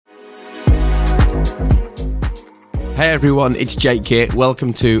Hey everyone, it's Jake here.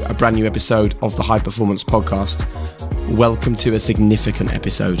 Welcome to a brand new episode of the High Performance Podcast. Welcome to a significant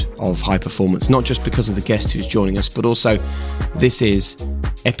episode of High Performance, not just because of the guest who's joining us, but also this is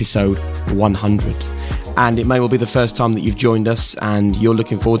episode 100. And it may well be the first time that you've joined us and you're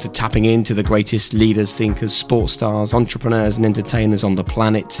looking forward to tapping into the greatest leaders, thinkers, sports stars, entrepreneurs and entertainers on the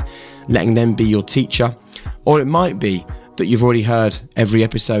planet, letting them be your teacher. Or it might be that you've already heard every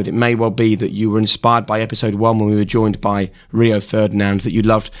episode. It may well be that you were inspired by episode 1 when we were joined by Rio Ferdinand, that you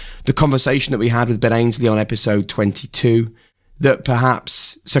loved the conversation that we had with Ben Ainsley on episode 22, that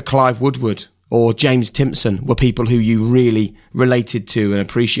perhaps Sir Clive Woodward or James Timpson were people who you really related to and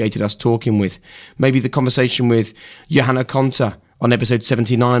appreciated us talking with. Maybe the conversation with Johanna Konta on episode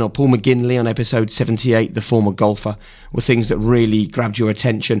 79 or Paul McGinley on episode 78, the former golfer, were things that really grabbed your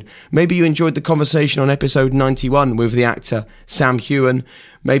attention. Maybe you enjoyed the conversation on episode 91 with the actor Sam Heughan.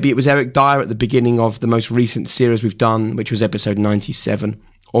 Maybe it was Eric Dyer at the beginning of the most recent series we've done, which was episode 97.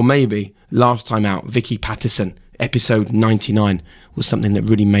 Or maybe, last time out, Vicky Patterson, episode 99, was something that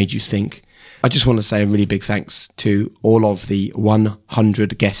really made you think. I just want to say a really big thanks to all of the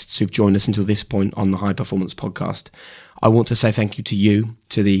 100 guests who've joined us until this point on the High Performance Podcast. I want to say thank you to you,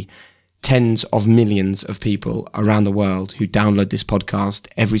 to the tens of millions of people around the world who download this podcast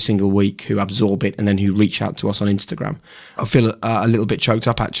every single week, who absorb it, and then who reach out to us on Instagram. I feel a little bit choked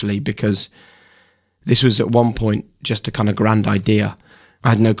up, actually, because this was at one point just a kind of grand idea. I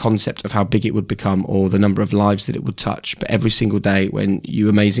had no concept of how big it would become or the number of lives that it would touch. But every single day when you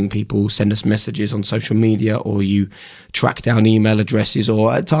amazing people send us messages on social media, or you track down email addresses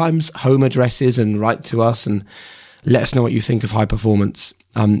or at times home addresses and write to us and let us know what you think of High Performance,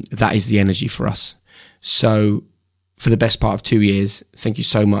 that is the energy for us. So for the best part of 2 years, thank you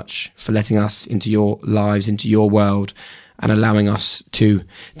so much for letting us into your lives, into your world, and allowing us to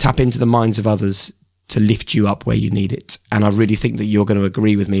tap into the minds of others to lift you up where you need it. And I really think that you're going to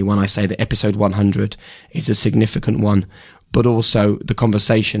agree with me when I say that episode 100 is a significant one, but also the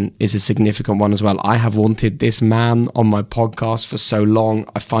conversation is a significant one as well. I have wanted this man on my podcast for so long.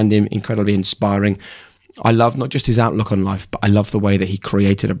 I find him incredibly inspiring. I love not just his outlook on life, but I love the way that he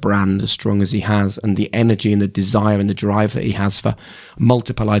created a brand as strong as he has, and the energy and the desire and the drive that he has for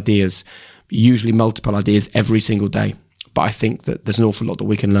multiple ideas, usually multiple ideas every single day. But I think that there's an awful lot that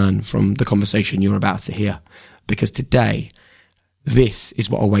we can learn from the conversation you're about to hear, because today, this is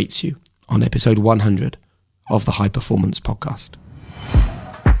what awaits you on episode 100 of the High Performance Podcast.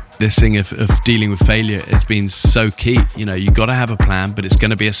 This thing of dealing with failure has been so key. You know, you got to have a plan, but it's going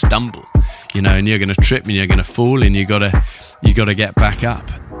to be a stumble, you know, and you're going to trip and you're going to fall and you got to get back up.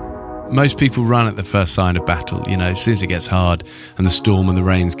 Most people run at the first sign of battle, you know, as soon as it gets hard and the storm and the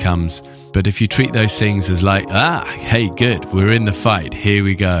rains comes. But if you treat those things as like, hey, good, we're in the fight, here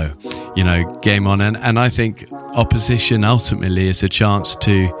we go, you know, game on. And I think opposition ultimately is a chance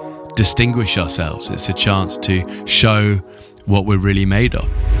to distinguish ourselves. It's a chance to show what we're really made of.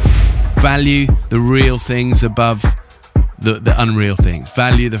 Value the real things above the unreal things.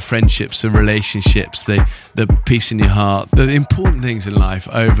 Value the friendships, the relationships, the peace in your heart, the important things in life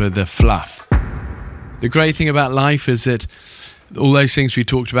over the fluff. The great thing about life is that all those things we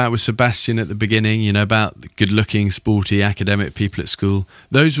talked about with Sebastian at the beginning, you know, about the good-looking, sporty, academic people at school,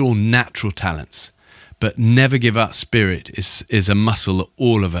 those are all natural talents. But never give up spirit is a muscle that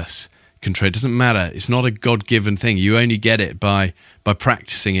all of us can train. It doesn't matter. It's not a God-given thing. You only get it by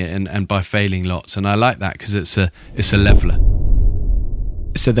practicing it and by failing lots. And I like that because it's a leveler.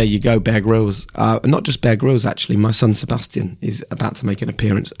 So there you go, Bear Grylls. Not just Bear Grylls, actually. My son Sebastian is about to make an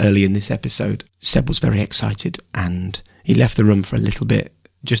appearance early in this episode. Seb was very excited and he left the room for a little bit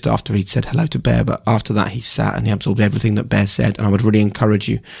just after he'd said hello to Bear. But after that, he sat and he absorbed everything that Bear said. And I would really encourage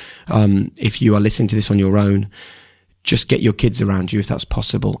you, if you are listening to this on your own, just get your kids around you if that's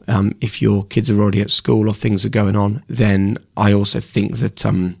possible. If your kids are already at school or things are going on, then I also think that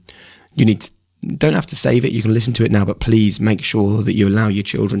you don't have to save it. You can listen to it now, but please make sure that you allow your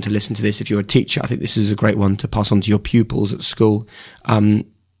children to listen to this. If you're a teacher, I think this is a great one to pass on to your pupils at school. And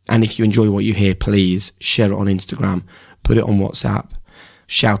if you enjoy what you hear, please share it on Instagram, put it on WhatsApp,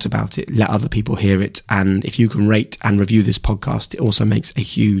 shout about it, let other people hear it. And if you can rate and review this podcast, it also makes a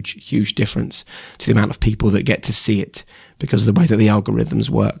huge, huge difference to the amount of people that get to see it because of the way that the algorithms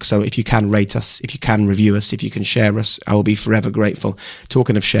work. So if you can rate us, if you can review us, if you can share us, I will be forever grateful.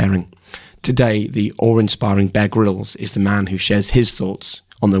 Talking of sharing, today, the awe-inspiring Bear Grylls is the man who shares his thoughts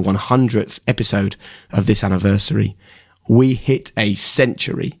on the 100th episode of this anniversary. We hit a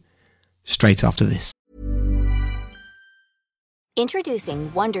century straight after this.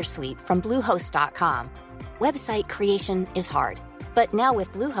 Introducing Wondersuite from Bluehost.com. Website creation is hard, But now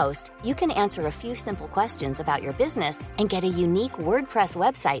with Bluehost, you can answer a few simple questions about your business and get a unique WordPress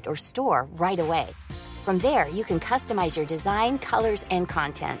website or store right away. From there, you can customize your design, colors, and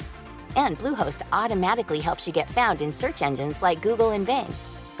content. And Bluehost automatically helps you get found in search engines like Google and Bing.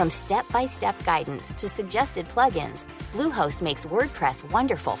 From step-by-step guidance to suggested plugins, Bluehost makes WordPress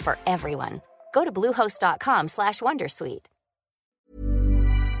wonderful for everyone. Go to bluehost.com/wondersuite.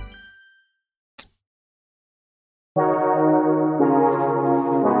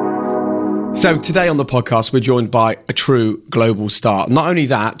 So today on the podcast, we're joined by a true global star. Not only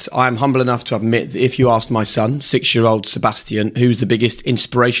that, I'm humble enough to admit that if you asked my son, 6-year-old Sebastian, who's the biggest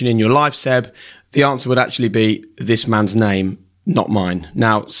inspiration in your life, Seb, the answer would actually be this man's name, not mine.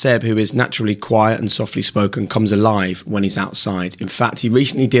 Now, Seb, who is naturally quiet and softly spoken, comes alive when he's outside. In fact, he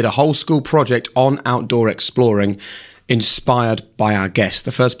recently did a whole school project on outdoor exploring, inspired by our guest.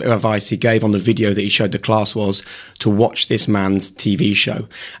 The first bit of advice he gave on the video that he showed the class was to watch this man's TV show.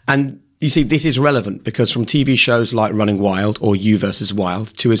 And you see, this is relevant because from TV shows like Running Wild or You vs.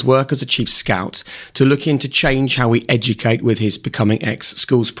 Wild to his work as a chief scout to looking to change how we educate with his Becoming X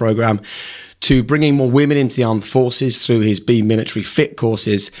schools program to bringing more women into the armed forces through his Be Military Fit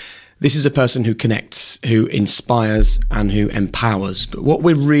courses, this is a person who connects, who inspires and who empowers. But what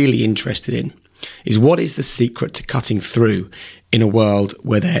we're really interested in is what is the secret to cutting through in a world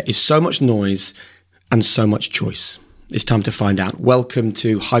where there is so much noise and so much choice. It's time to find out. Welcome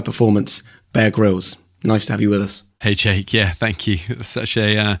to High Performance, Bear Grylls. Nice to have you with us. Hey, Jake. Yeah, thank you. Such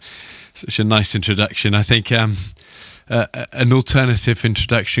a nice introduction. I think an alternative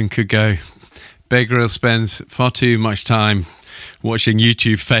introduction could go, Bear Grylls spends far too much time watching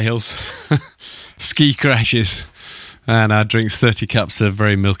YouTube fails, ski crashes, and drinks 30 cups of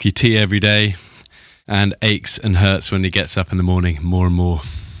very milky tea every day, and aches and hurts when he gets up in the morning more and more.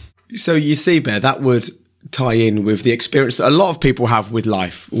 So you see, Bear, that would tie in with the experience that a lot of people have with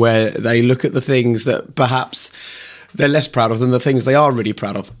life, where they look at the things that perhaps they're less proud of than the things they are really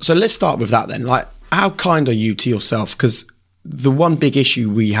proud of. So let's start with that then. Like, how kind are you to yourself? Because the one big issue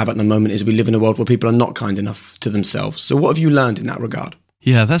we have at the moment is we live in a world where people are not kind enough to themselves. So what have you learned in that regard?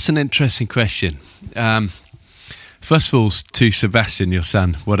 Yeah, that's an interesting question. First of all, to Sebastian, your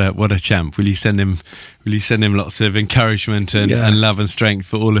son, what a champ! Will you send him lots of encouragement and love and strength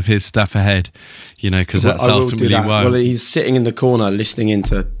for all of his stuff ahead? You know, because that's ultimately why. Well, he's sitting in the corner listening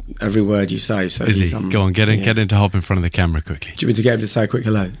into every word you say. So is he? Go on, get in to hop in front of the camera quickly. Do you want me to get him to say a quick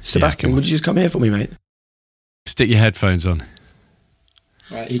hello? Sebastian, would you just come here for me, mate? Stick your headphones on.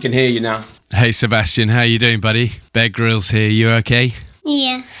 Right, he can hear you now. Hey, Sebastian, how you doing, buddy? Bear Grylls here. You okay?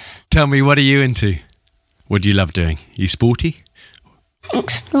 Yes. Tell me, what are you into? What do you love doing? You sporty?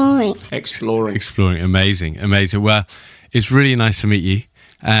 Exploring. Amazing. Well, it's really nice to meet you,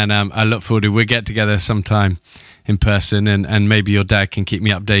 and I look forward to we'll get together sometime in person, and maybe your dad can keep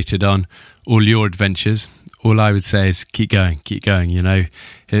me updated on all your adventures. All I would say is keep going. You know,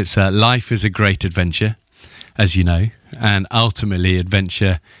 it's life is a great adventure, as you know, and ultimately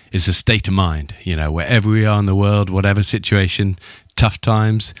adventure is a state of mind. You know, wherever we are in the world, whatever situation, tough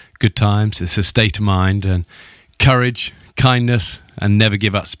times, good times, it's a state of mind, and courage, kindness, and never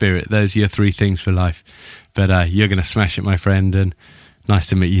give up spirit. Those are your 3 things for life. But you're going to smash it, my friend, and nice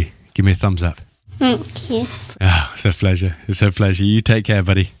to meet you. Give me a thumbs up. Thank you. Oh, it's a pleasure. You take care,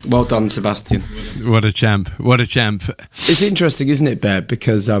 buddy. Well done, Sebastian. What a champ. It's interesting, isn't it, Bear?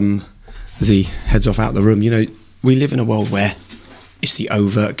 Because as he heads off out the room, you know, we live in a world where it's the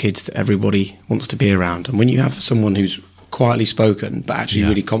overt kids that everybody wants to be around. And when you have someone who's quietly spoken but actually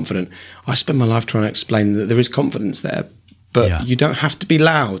really confident, I spend my life trying to explain that there is confidence there, but you don't have to be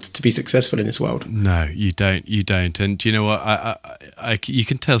loud to be successful in this world. No, you don't. And do you know what, I you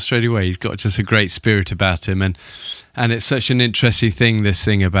can tell straight away he's got just a great spirit about him, and it's such an interesting thing, this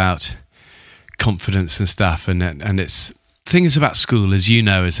thing about confidence and stuff, and it's things about school, as you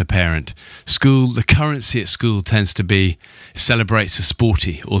know, as a parent. School, the currency at school tends to be celebrates the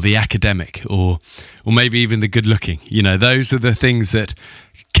sporty or the academic or maybe even the good looking. You know, those are the things that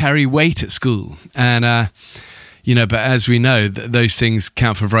carry weight at school. And, you know, but as we know, those things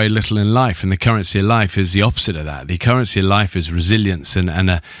count for very little in life. And the currency of life is the opposite of that. The currency of life is resilience and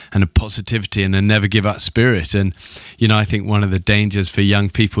a positivity and a never give up spirit. And, you know, I think one of the dangers for young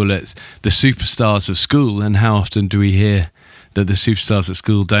people is the superstars of school. And how often do we hear that the superstars at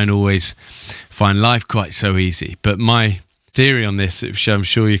school don't always find life quite so easy? But my theory on this, which I'm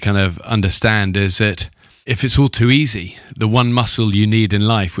sure you kind of understand, is that if it's all too easy, the one muscle you need in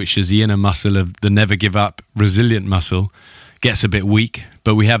life, which is the inner muscle of the never give up, resilient muscle, gets a bit weak.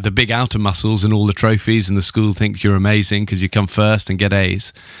 But we have the big outer muscles and all the trophies, and the school thinks you're amazing because you come first and get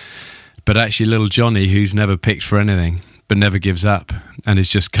A's. But actually little Johnny, who's never picked for anything, but never gives up, and is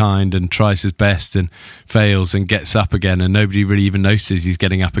just kind and tries his best and fails and gets up again, and nobody really even notices he's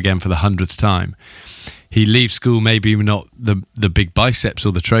getting up again for the 100th time. He leaves school, maybe not the big biceps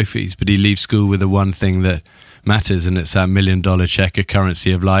or the trophies, but he leaves school with the one thing that matters, and it's that $1 million check, a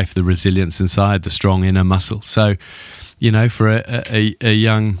currency of life, the resilience inside, the strong inner muscle. So, for a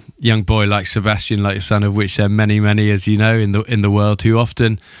young boy like Sebastian, like your son, of which there are many, as you know, in the world, who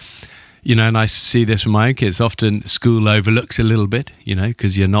often, and I see this with my own kids, often school overlooks a little bit,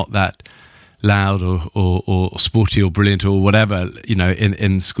 because you're not that loud or sporty or brilliant or whatever,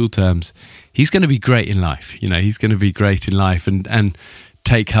 in school terms. He's going to be great in life. He's going to be great in life and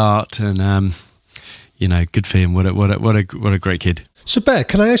take heart and, good for him. What a great kid. So, Bear,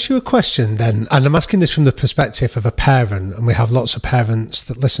 can I ask you a question then? And I'm asking this from the perspective of a parent, and we have lots of parents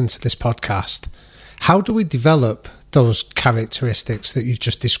that listen to this podcast. How do we develop those characteristics that you've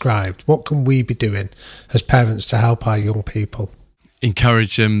just described? What can we be doing as parents to help our young people?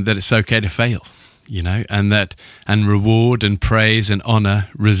 Encourage them that it's okay to fail, and reward and praise and honour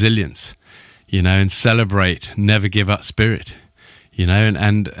resilience, and celebrate never give up spirit,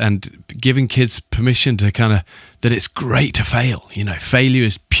 and giving kids permission to kind of, that it's great to fail. Failure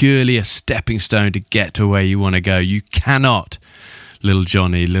is purely a stepping stone to get to where you want to go. You cannot, little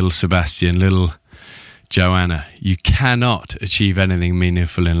Johnny, little Sebastian, little Joanna, you cannot achieve anything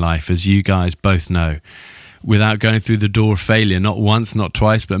meaningful in life, as you guys both know, without going through the door of failure, not once, not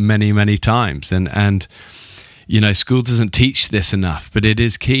twice, but many times. And school doesn't teach this enough, but it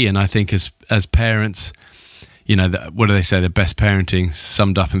is key. And I think as parents, what do they say? The best parenting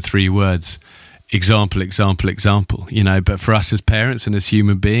summed up in 3 words: example. But for us as parents and as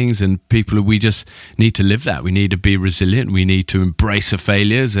human beings and people, we just need to live that. We need to be resilient. We need to embrace our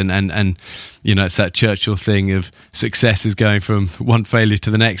failures. And it's that Churchill thing of success is going from one failure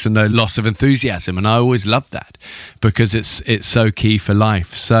to the next with no loss of enthusiasm. And I always love that because it's so key for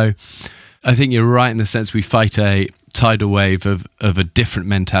life. So I think you're right in the sense we fight a tidal wave of a different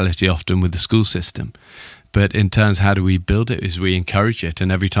mentality often with the school system. But in terms of how do we build it, is we encourage it. And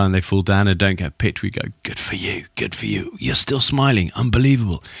every time they fall down and don't get picked, we go, good for you. You're still smiling,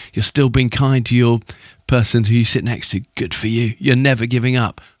 unbelievable. You're still being kind to your person who you sit next to, good for you. You're never giving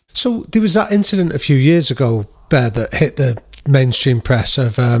up. So there was that incident a few years ago, Bear, that hit the mainstream press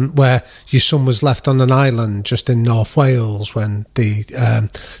of where your son was left on an island just in North Wales when the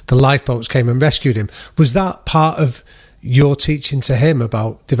lifeboats came and rescued him. Was that part of your teaching to him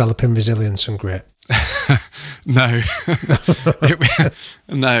about developing resilience and grit? No,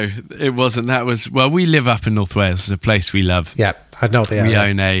 it wasn't. That was, we live up in North Wales. It's a place we love. Yeah, I know the area.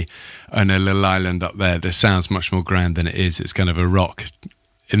 We own a little island up there that sounds much more grand than it is. It's kind of a rock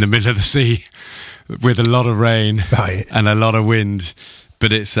in the middle of the sea with a lot of rain and a lot of wind.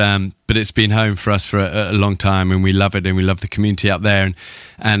 But it's been home for us for a long time, and we love it, and we love the community up there,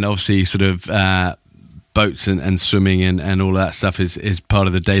 and obviously sort of boats and swimming and all that stuff is part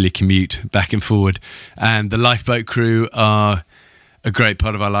of the daily commute back and forward. And the lifeboat crew are a great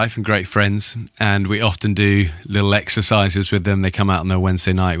part of our life and great friends, and we often do little exercises with them. They come out on their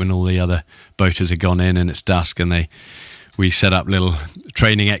Wednesday night when all the other boaters have gone in and it's dusk, and we set up little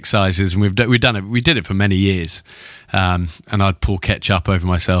training exercises, and we did it for many years. And I'd pour ketchup over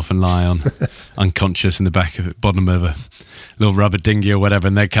myself and lie on unconscious in the bottom of a little rubber dinghy or whatever,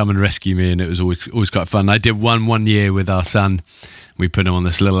 and they'd come and rescue me, and it was always quite fun. I did one year with our son. We put him on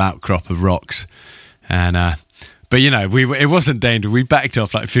this little outcrop of rocks, and but it wasn't dangerous. We backed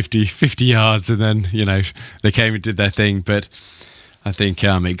off like 50 yards, and then they came and did their thing. But I think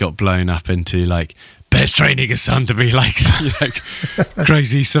it got blown up into like, Bear's training his son to be like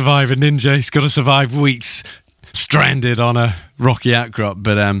crazy survivor ninja. He's got to survive weeks stranded on a rocky outcrop,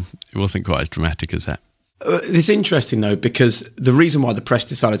 but it wasn't quite as dramatic as that. It's interesting, though, because the reason why the press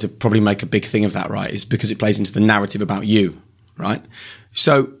decided to probably make a big thing of that, right, is because it plays into the narrative about you, right?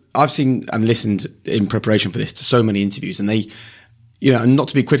 So I've seen and listened in preparation for this to so many interviews, and they, and not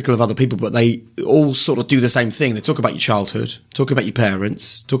to be critical of other people, but they all sort of do the same thing. They talk about your childhood, talk about your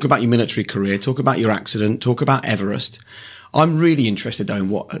parents, talk about your military career, talk about your accident, talk about Everest. I'm really interested, though, in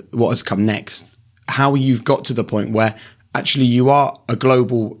what has come next, how you've got to the point where actually you are a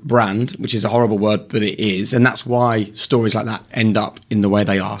global brand, which is a horrible word, but it is. And that's why stories like that end up in the way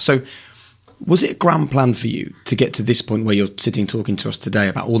they are. So was it a grand plan for you to get to this point where you're sitting talking to us today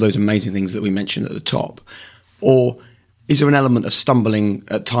about all those amazing things that we mentioned at the top? Or is there an element of stumbling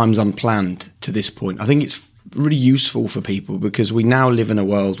at times unplanned to this point? I think it's really useful for people because we now live in a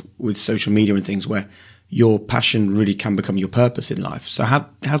world with social media and things where your passion really can become your purpose in life. So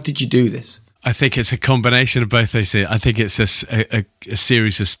how did you do this? I think it's a combination of both those things. I think it's a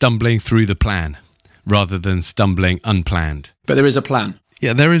series of stumbling through the plan, rather than stumbling unplanned. But there is a plan.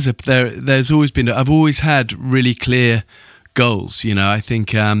 Yeah, there's always been, I've always had really clear goals. I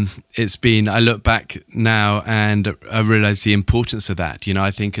think it's been, I look back now and I realize the importance of that.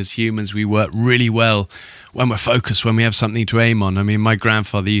 I think as humans, we work really well when we're focused, when we have something to aim on. I mean, my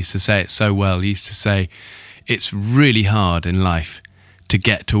grandfather used to say it so well. He used to say, it's really hard in life to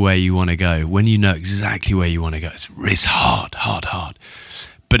get to where you want to go. When you know exactly where you want to go, it's hard.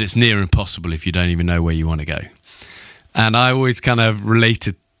 But it's near impossible if you don't even know where you want to go. And I always kind of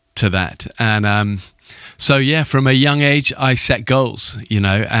related to that. And so, yeah, from a young age, I set goals,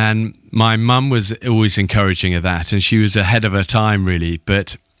 and my mum was always encouraging of that. And she was ahead of her time, really.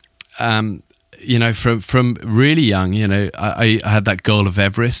 But, from really young, I had that goal of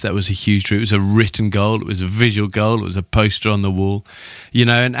Everest. That was a huge dream. It was a written goal. It was a visual goal. It was a poster on the wall,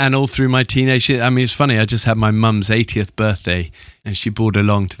 and all through my teenage years. I mean, it's funny. I just had my mum's 80th birthday and she brought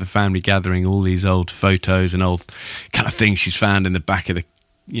along to the family gathering all these old photos and old kind of things she's found in the back of the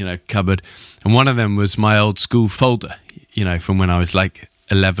cupboard. And one of them was my old school folder, from when I was like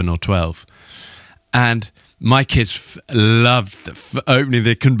 11 or 12. And my kids loved the opening.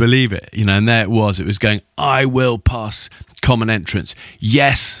 They couldn't believe it, and there it was. It was going, I will pass common entrance.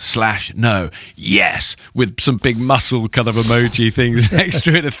 Yes/no. Yes, with some big muscle kind of emoji things next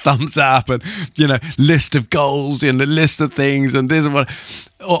to it, a thumbs up, and, list of goals and a list of things. And this one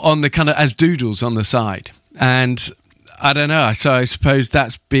on the kind of as doodles on the side. And I don't know. So I suppose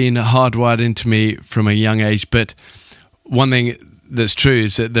that's been hardwired into me from a young age. But one thing that's true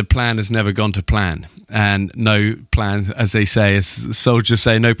is that the plan has never gone to plan. And no plan, as they say, as soldiers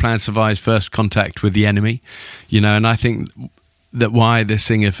say, no plan survives first contact with the enemy. And I think that why this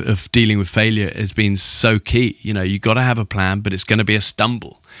thing of dealing with failure has been so key. You've got to have a plan, but it's going to be a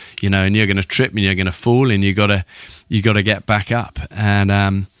stumble, and you're going to trip and you're going to fall and you got to get back up.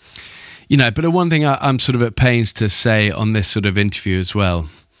 And, but the one thing I'm sort of at pains to say on this sort of interview as well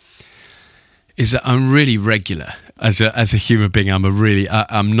is that I'm really regular as a human being.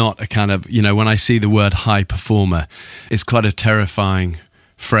 I'm not a kind of, when I see the word high performer, it's quite a terrifying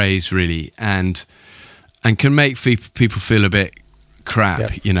phrase really, and can make people feel a bit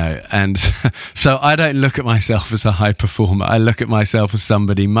crap, Yep. And so I don't look at myself as a high performer. I look at myself as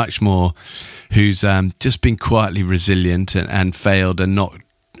somebody much more who's just been quietly resilient and failed and not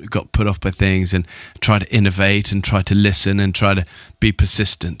got put off by things and try to innovate and try to listen and try to be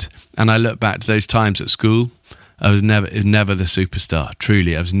persistent. And I look back to those times at school. I was never the superstar.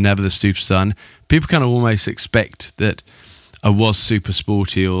 Truly, I was never the superstar. And people kind of almost expect that I was super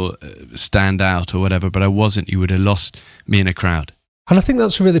sporty or stand out or whatever, but I wasn't. You would have lost me in a crowd. And I think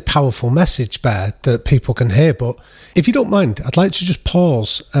that's a really powerful message, Bear, that people can hear. But if you don't mind, I'd like to just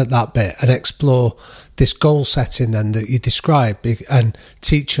pause at that bit and explore this goal setting then that you described and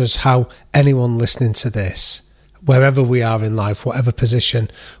teach us how anyone listening to this, wherever we are in life, whatever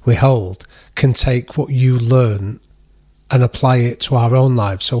position we hold, can take what you learn and apply it to our own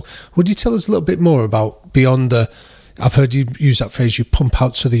lives. So would you tell us a little bit more about beyond I've heard you use that phrase, you pump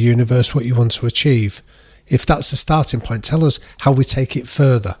out to the universe what you want to achieve. If that's the starting point, tell us how we take it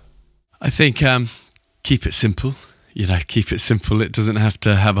further. I think keep it simple. Keep it simple. It doesn't have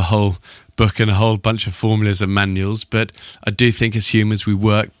to have a whole book and a whole bunch of formulas and manuals, but I do think as humans we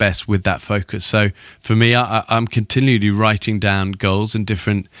work best with that focus. So for me, I'm continually writing down goals in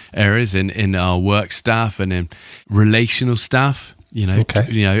different areas in our work stuff and in relational stuff.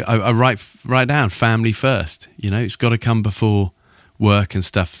 Okay. I write down family first. It's got to come before work and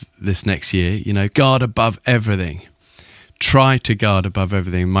stuff this next year. Guard above everything. Try to guard above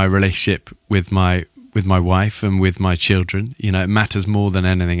everything. My relationship with my wife and with my children, it matters more than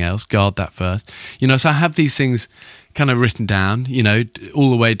anything else. Guard that first. So I have these things kind of written down,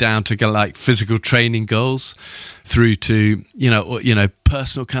 all the way down to like physical training goals through to,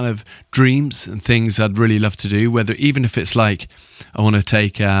 personal kind of dreams and things I'd really love to do, whether even if it's like I want to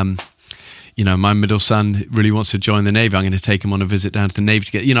take, my middle son really wants to join the Navy. I'm going to take him on a visit down to the Navy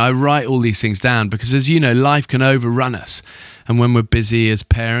to get, I write all these things down because as life can overrun us. And when we're busy as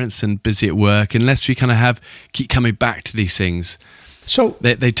parents and busy at work, unless we kind of keep coming back to these things, so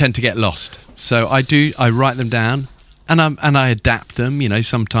they tend to get lost. So I write them down and I adapt them,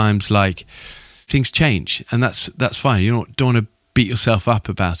 sometimes like things change and that's fine. You don't want to beat yourself up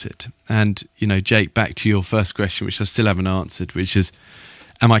about it. And, Jake, back to your first question, which I still haven't answered, which is,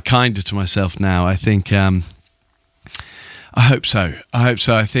 am I kinder to myself now? I think, I hope so.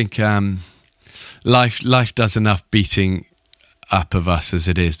 I think life does enough beating up of us as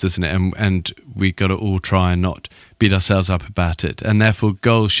it is, doesn't it? And we got to all try and not beat ourselves up about it. And therefore,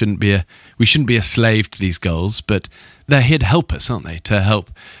 we shouldn't be a slave to these goals, but they're here to help us, aren't they? To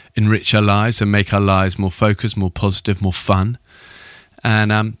help enrich our lives and make our lives more focused, more positive, more fun.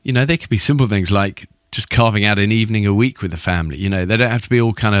 And, they could be simple things like just carving out an evening a week with the family. They don't have to be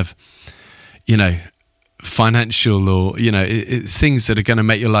all kind of, financial or, it's things that are going to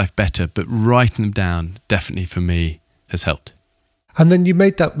make your life better. But writing them down definitely for me has helped. And then you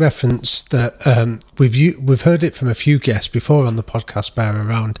made that reference that we've heard it from a few guests before on the podcast, Bear,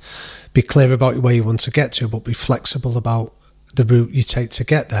 around be clear about where you want to get to, but be flexible about the route you take to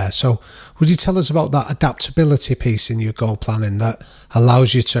get there. So would you tell us about that adaptability piece in your goal planning that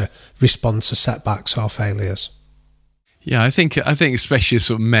allows you to respond to setbacks or failures? Yeah, I think especially as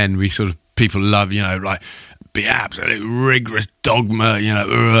sort of men, people love, like be absolute rigorous dogma,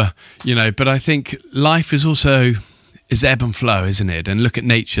 but I think life is ebb and flow, isn't it? And look at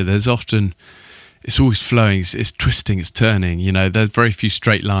nature, it's always flowing, it's twisting, it's turning, there's very few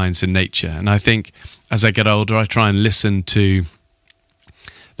straight lines in nature. And I think as I get older, I try and listen to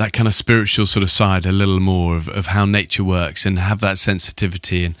that kind of spiritual sort of side a little more of how nature works and have that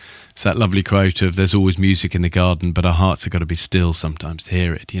sensitivity. And it's that lovely quote of there's always music in the garden, but our hearts have got to be still sometimes to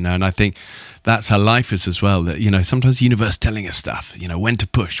hear it, And I think that's how life is as well, that, sometimes the universe telling us stuff, when to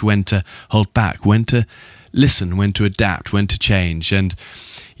push, when to hold back, when to listen, when to adapt, when to change. And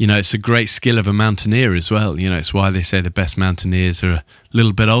it's a great skill of a mountaineer as well. It's why they say the best mountaineers are a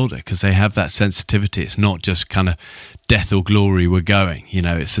little bit older, because they have that sensitivity. It's not just kind of death or glory we're going.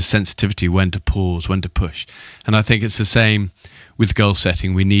 It's a sensitivity, when to pause, when to push. And I think it's the same with goal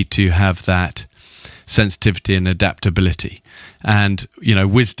setting. We need to have that sensitivity and adaptability. And,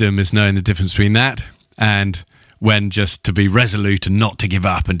 wisdom is knowing the difference between that and when just to be resolute and not to give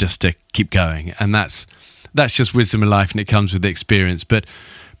up and just to keep going. And that's just wisdom in life, and it comes with the experience. But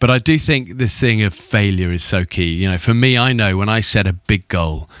I do think this thing of failure is so key. For me, I know when I set a big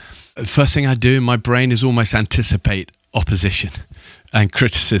goal, the first thing I do in my brain is almost anticipate opposition and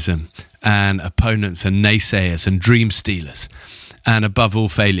criticism and opponents and naysayers and dream stealers, and above all,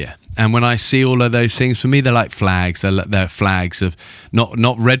 failure. And when I see all of those things, for me, they're like flags. They're flags of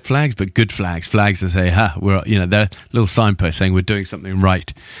not red flags, but good flags. Flags that say, they're little signposts saying we're doing something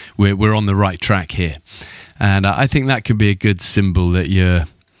right. We're on the right track here. And I think that could be a good symbol that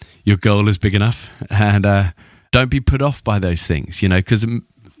your goal is big enough. And don't be put off by those things, because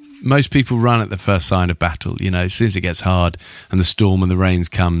most people run at the first sign of battle, as soon as it gets hard and the storm and the rains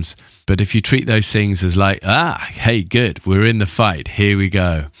comes. But if you treat those things as like, hey, good, we're in the fight, here we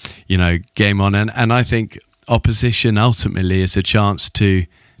go, game on. And I think opposition ultimately is a chance to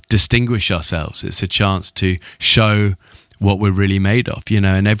distinguish ourselves. It's a chance to show what we're really made of,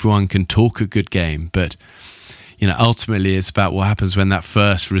 and everyone can talk a good game, but ultimately it's about what happens when that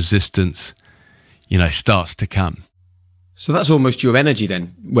first resistance, starts to come. So that's almost your energy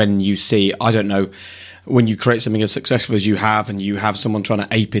then, when you see, I don't know, when you create something as successful as you have and you have someone trying to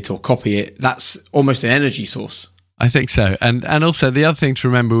ape it or copy it, that's almost an energy source. I think so. And also the other thing to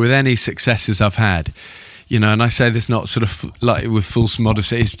remember with any successes I've had, and I say this not sort of like with false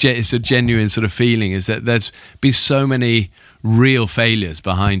modesty, it's a genuine sort of feeling, is that there's been so many real failures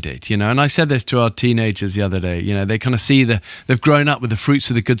behind it, and I said this to our teenagers the other day, they kind of see they've grown up with the fruits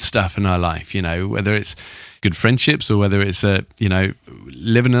of the good stuff in our life, whether it's good friendships or whether it's live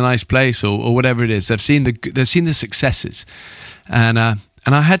in a nice place or whatever it is. They've seen the successes, and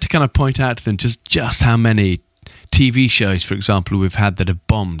I had to kind of point out to them just how many TV shows, for example, we've had that have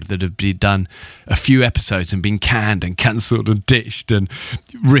bombed, that have been done a few episodes and been canned and cancelled and ditched and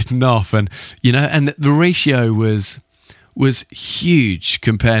written off, and and the ratio was huge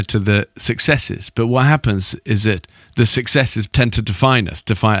compared to the successes. But what happens is that the successes tend to define us.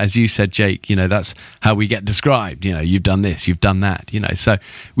 As you said, Jake, that's how we get described. You've done this, you've done that. So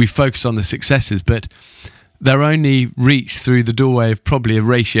we focus on the successes, but they're only reached through the doorway of probably a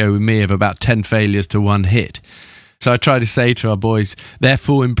ratio with me of about 10 failures to 1 hit. So I try to say to our boys,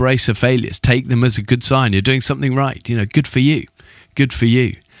 therefore embrace the failures. Take them as a good sign. You're doing something right. Good for you. Good for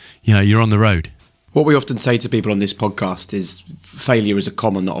you. You're on the road. What we often say to people on this podcast is failure is a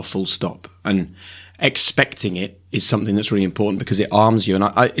comma, not a full stop. And expecting it is something that's really important because it arms you.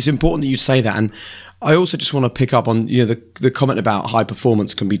 And it's important that you say that. And I also just want to pick up on the comment about high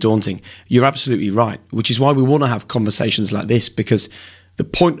performance can be daunting. You're absolutely right, which is why we want to have conversations like this, because the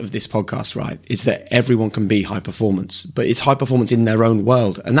point of this podcast, right, is that everyone can be high performance, but it's high performance in their own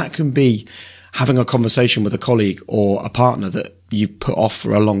world. And that can be having a conversation with a colleague or a partner that you put off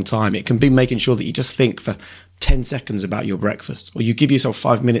for a long time. It can be making sure that you just think for 10 seconds about your breakfast, or you give yourself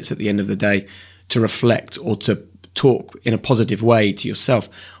 5 minutes at the end of the day to reflect or to talk in a positive way to yourself.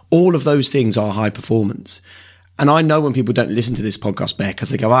 All of those things are high performance. And I know when people don't listen to this podcast, Bear, because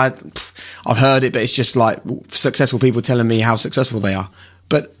they go, I've heard it, but it's just like successful people telling me how successful they are.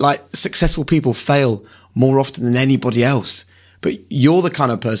 but like successful people fail more often than anybody else. But you're the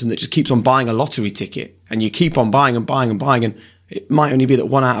kind of person that just keeps on buying a lottery ticket, and you keep on buying and buying and buying, and it might only be that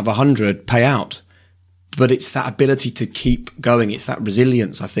 1 out of 100 pay out. But it's that ability to keep going. It's that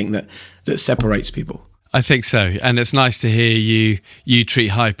resilience, I think, that separates people. I think so. And it's nice to hear you treat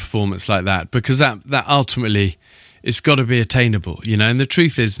high performance like that, because that ultimately, it's got to be attainable, you know. And the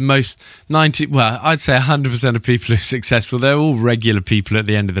truth is, I'd say 100% of people who are successful, they're all regular people at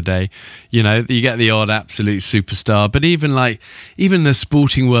the end of the day. You know, you get the odd absolute superstar, but even the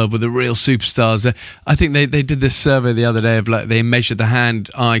sporting world with the real superstars, I think they did this survey the other day of like, they measured the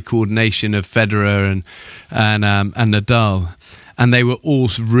hand-eye coordination of Federer and Nadal, and they were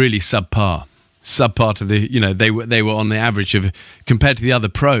all really subpar to the, you know, they were on the average of, compared to the other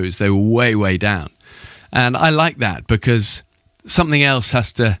pros, they were way down. And I like that, because something else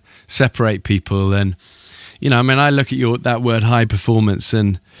has to separate people. And, you know, I mean, I look at that word high performance,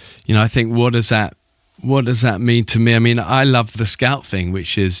 and, you know, I think, what does that mean to me? I mean, I love the Scout thing,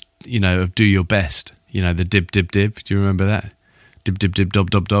 which is, you know, of do your best, you know, the dib. Do you remember that? Dib,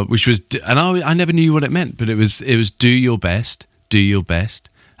 dob, which was, and I never knew what it meant, but it was do your best.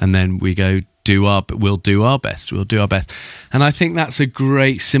 And then we go, we'll do our best. And I think that's a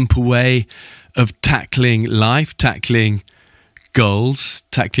great, simple way of tackling life, tackling goals,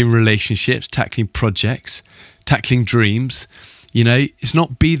 tackling relationships, tackling projects, tackling dreams. You know, it's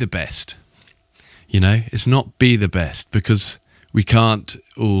not be the best. You know, it's not be the best, because we can't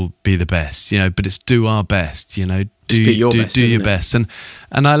all be the best, you know, but it's do our best, you know, do your best. And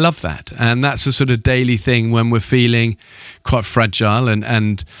I love that. And that's a sort of daily thing when we're feeling quite fragile,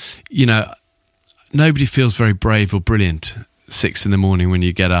 and you know, nobody feels very brave or brilliant 6 a.m. when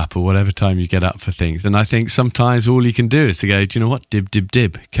you get up, or whatever time you get up for things. And I think sometimes all you can do is to go, do you know what,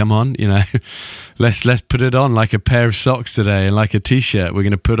 dib, come on, you know, let's put it on like a pair of socks today, and like a t-shirt, we're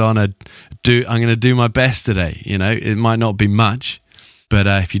going to put on I'm going to do my best today. You know, it might not be much, but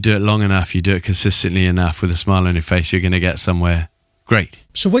if you do it long enough, you do it consistently enough with a smile on your face, you're going to get somewhere great.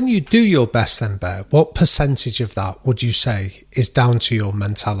 So when you do your best then, Bear, what percentage of that would you say is down to your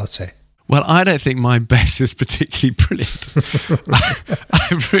mentality? Well, I don't think my best is particularly brilliant.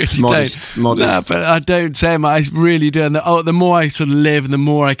 I really modest. No, but I don't say it. I really do. And the more I sort of live, and the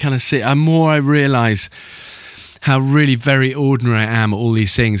more I kind of see, the more I realise how really very ordinary I am at all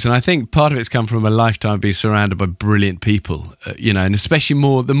these things. And I think part of it's come from a lifetime of being surrounded by brilliant people, you know, and especially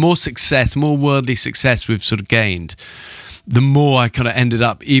the more worldly success we've sort of gained, the more I kind of ended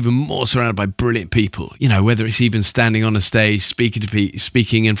up even more surrounded by brilliant people, you know, whether it's even standing on a stage,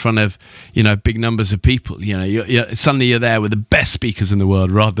 speaking in front of, you know, big numbers of people, you know, suddenly you're there with the best speakers in the world,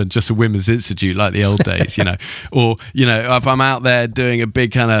 rather than just a women's institute like the old days, you know, or, you know, if I'm out there doing a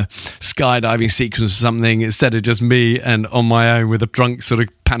big kind of skydiving sequence or something, instead of just me and on my own with a drunk sort of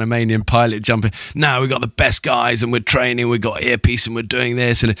Panamanian pilot jumping, now we've got the best guys and we're training, we've got earpiece and we're doing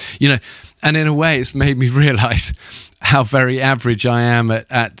this, and, you know, and in a way it's made me realise how very average I am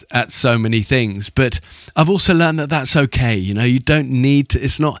at so many things. But I've also learned that that's okay. You know, you don't need to,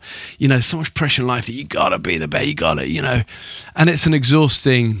 it's not, you know, so much pressure in life that you gotta be the best, you gotta, you know, and it's an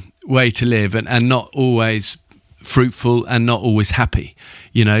exhausting way to live, and not always fruitful and not always happy,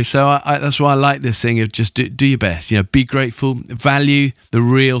 you know. So that's why I like this thing of just do your best, you know, be grateful, value the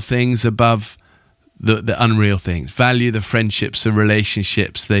real things above the unreal things, value the friendships, the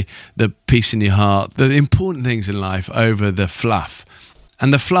relationships, the peace in your heart, the important things in life over the fluff.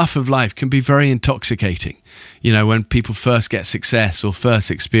 And the fluff of life can be very intoxicating, you know, when people first get success or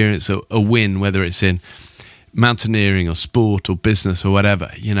first experience a win, whether it's in mountaineering or sport or business or whatever,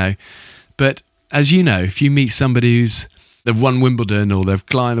 you know. But as you know, if you meet somebody they've won Wimbledon or they've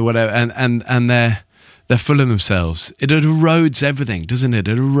climbed or whatever, and they're full of themselves, it erodes everything, doesn't it?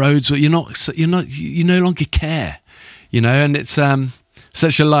 It erodes what you no longer care, you know. And it's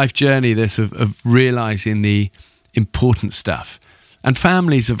such a life journey, this of realizing the important stuff. And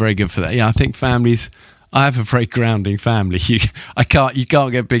families are very good for that. Yeah, I think families. I have a very grounding family. You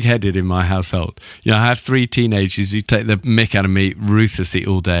can't get big-headed in my household. You know, I have 3 teenagers who take the mick out of me ruthlessly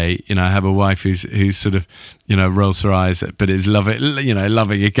all day. You know, I have a wife who's sort of, you know, rolls her eyes, but is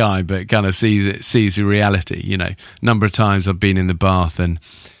loving a guy, but kind of sees the reality. You know, number of times I've been in the bath and,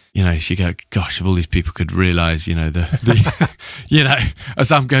 you know, she go, gosh, if all these people could realise, you know, the you know,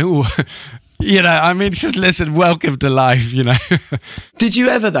 as I'm going, oh. You know, I mean, just listen, welcome to life, you know. Did you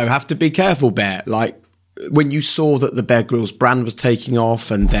ever, though, have to be careful, Bear? Like, when you saw that the Bear Grylls brand was taking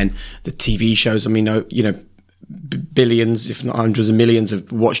off, and then the TV shows, I mean, you know, billions, if not hundreds of millions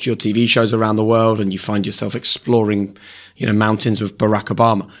have watched your TV shows around the world, and you find yourself exploring, you know, mountains with Barack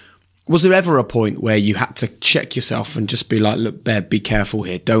Obama. Was there ever a point where you had to check yourself and just be like, look, Bear, be careful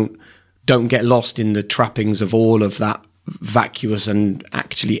here. Don't get lost in the trappings of all of that vacuous and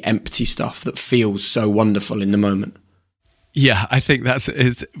actually empty stuff that feels so wonderful in the moment? Yeah, I think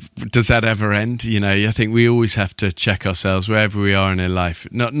does that ever end? I think we always have to check ourselves wherever we are in our life.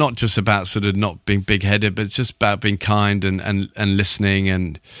 Not just about sort of not being big-headed, but it's just about being kind and listening,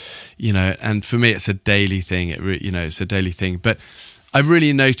 and and for me it's a daily thing. It's a daily thing. But I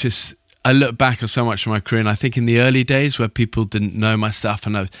really notice, I look back on so much of my career, and I think in the early days where people didn't know my stuff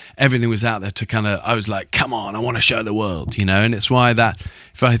and everything was out there I was like, come on, I want to show the world, and it's why that,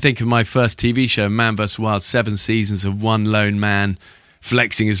 if I think of my first TV show, Man vs. Wild, 7 seasons of one lone man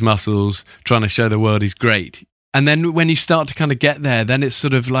flexing his muscles, trying to show the world he's great. And then when you start to kind of get there, then it's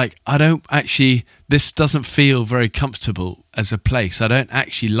sort of like, this doesn't feel very comfortable as a place. I don't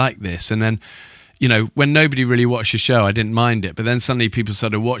actually like this. And then, when nobody really watched the show, I didn't mind it. But then suddenly people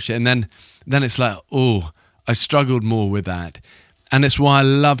started to watch it. And then it's like, oh, I struggled more with that. And it's why I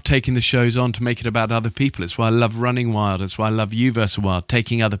love taking the shows on to make it about other people. It's why I love Running Wild. It's why I love You vs. Wild,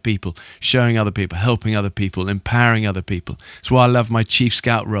 taking other people, showing other people, helping other people, empowering other people. It's why I love my Chief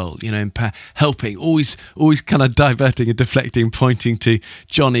Scout role, helping, always kind of diverting and deflecting, pointing to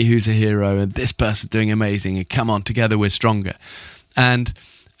Johnny, who's a hero, and this person's doing amazing, and come on, together we're stronger. And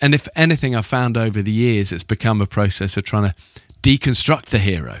if anything, I've found over the years, it's become a process of trying to deconstruct the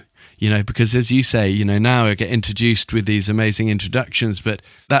hero. Because as you say, now I get introduced with these amazing introductions, but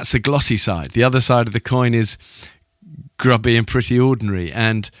that's the glossy side. The other side of the coin is grubby and pretty ordinary.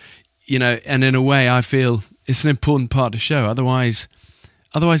 And, and in a way I feel it's an important part of the show. Otherwise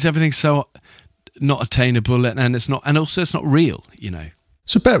everything's so not attainable and it's not, and also it's not real,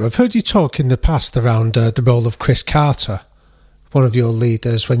 So Bear, I've heard you talk in the past around the role of Chris Carter, one of your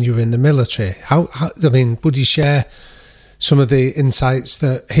leaders when you were in the military. Would you share some of the insights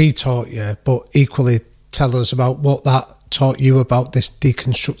that he taught you, but equally tell us about what that taught you about this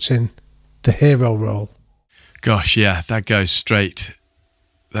deconstructing the hero role? Gosh, yeah, that goes straight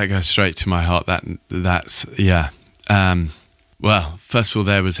to my heart. That's yeah. Well, first of all,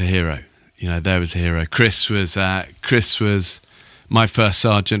 there was a hero. There was a hero. Chris was my first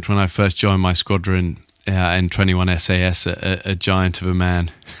sergeant when I first joined my squadron in 21 SAS. A giant of a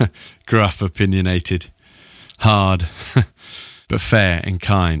man, gruff, opinionated, hard, but fair and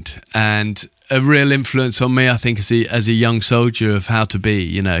kind, and a real influence on me, I think, as a young soldier of how to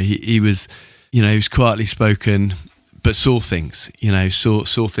be. He was quietly spoken, but saw things.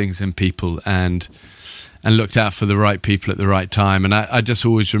 Saw things in people and looked out for the right people at the right time. And I just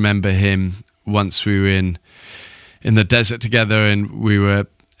always remember him. Once we were in the desert together, and we were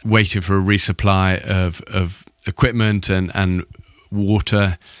waiting for a resupply of equipment and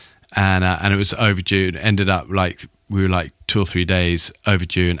water. And it was overdue. It ended up we were 2 or 3 days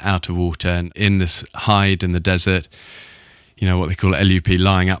overdue and out of water, and in this hide in the desert, what they call LUP,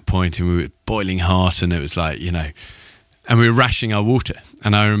 lying up point, and we were boiling hot, and it was and we were rationing our water.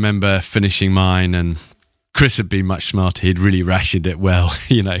 And I remember finishing mine, and Chris had been much smarter. He'd really rationed it well,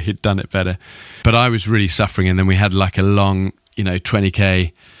 he'd done it better. But I was really suffering, and then we had a long,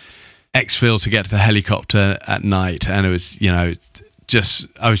 20k exfil to get to the helicopter at night, and it was,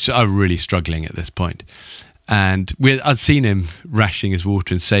 I was really struggling at this point. And I'd seen him rationing his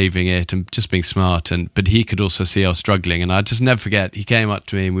water and saving it and just being smart, but he could also see I was struggling. And I just never forget, he came up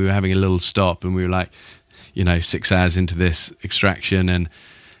to me and we were having a little stop, and we were 6 hours into this extraction,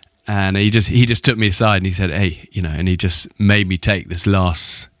 and he just took me aside and he said, hey, and he just made me take this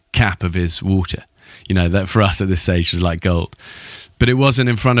last cap of his water, that for us at this stage was like gold. But it wasn't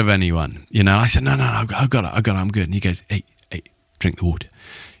in front of anyone, I said, no, I've got it, I'm good. And he goes, hey, drink the water,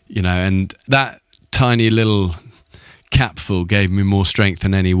 and that tiny little capful gave me more strength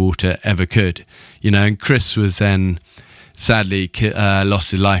than any water ever could, and Chris was then sadly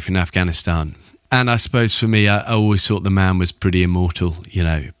lost his life in Afghanistan. And I suppose for me, I always thought the man was pretty immortal,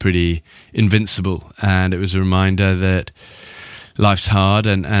 pretty invincible. And it was a reminder that life's hard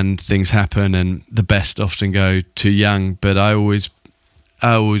and things happen, and the best often go too young. But I always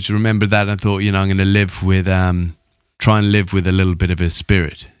remembered that and thought, I'm going to live with, try and live with a little bit of his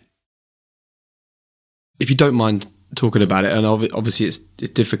spirit. If you don't mind talking about it, and obviously it's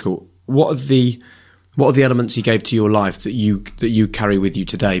difficult, what are the elements he gave to your life that you carry with you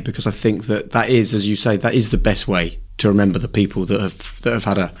today? Because I think that is, as you say, that is the best way to remember the people that have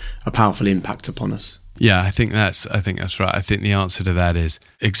had a powerful impact upon us. Yeah, I think that's right. I think the answer to that is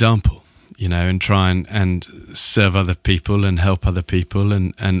example, and try and serve other people and help other people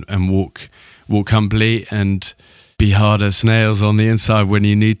and walk humbly and be hard as nails on the inside when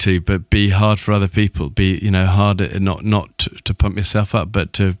you need to, but be hard for other people. Be, hard at not to pump yourself up,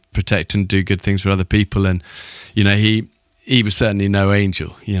 but to protect and do good things for other people. And, he was certainly no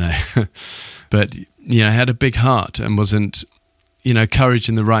angel, but, had a big heart and wasn't, courage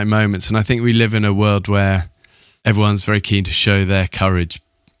in the right moments. And I think we live in a world where everyone's very keen to show their courage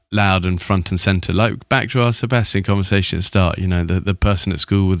loud and front and centre. Like back to our Sebastian conversation at the start, the person at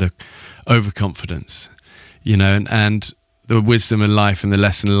school with the overconfidence, and the wisdom in life and the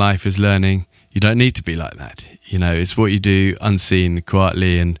lesson in life is learning you don't need to be like that. It's what you do unseen,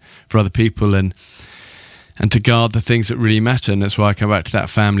 quietly, and for other people, and to guard the things that really matter. And that's why I come back to that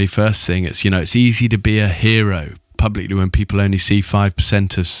family first thing. It's, it's easy to be a hero publicly when people only see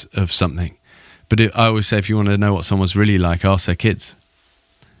 5% of something. But I always say, if you want to know what someone's really like, ask their kids,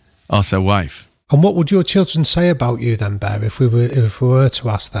 ask their wife. And what would your children say about you then, Bear, if we were to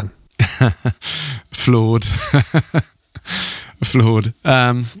ask them? Flawed. Flawed.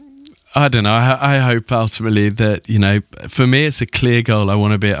 I don't know. I hope ultimately that, for me, it's a clear goal. I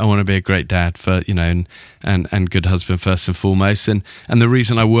want to be a great dad for, and good husband first and foremost. And the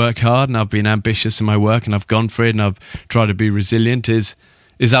reason I work hard and I've been ambitious in my work and I've gone for it and I've tried to be resilient is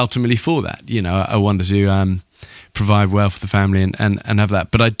ultimately for that. I want to provide well for the family and have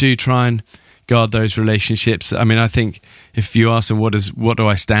that. But I do try and guard those relationships. I mean, I think if you ask them what do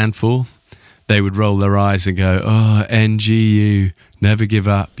I stand for, they would roll their eyes and go, "Oh, NGU, never give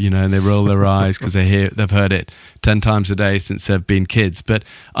up," and they roll their eyes because they've heard it 10 times a day since they've been kids. But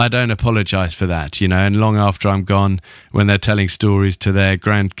I don't apologise for that, and long after I'm gone, when they're telling stories to their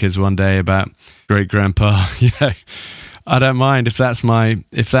grandkids one day about great grandpa, I don't mind if that's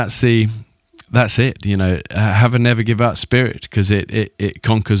it. Have a never give up spirit, because it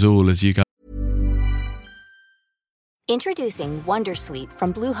conquers all, as you guys. Introducing Wondersuite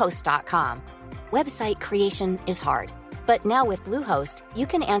from Bluehost.com. Website creation is hard, but now with Bluehost, you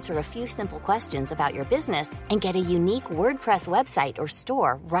can answer a few simple questions about your business and get a unique WordPress website or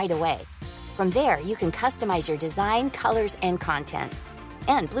store right away. From there, you can customize your design, colors, and content.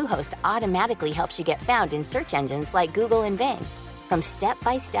 And Bluehost automatically helps you get found in search engines like Google and Bing. From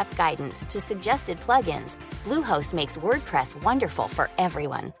step-by-step guidance to suggested plugins, Bluehost makes WordPress wonderful for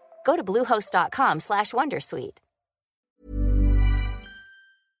everyone. Go to bluehost.com/wondersuite.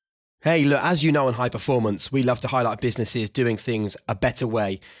 Hey, look, as you know, in High Performance, we love to highlight businesses doing things a better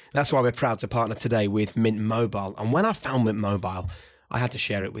way. That's why we're proud to partner today with Mint Mobile. And when I found Mint Mobile, I had to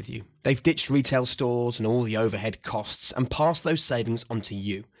share it with you. They've ditched retail stores and all the overhead costs and passed those savings on to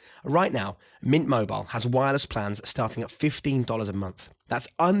you. Right now, Mint Mobile has wireless plans starting at $15 a month. That's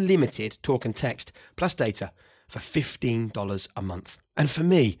unlimited talk and text plus data for $15 a month. And for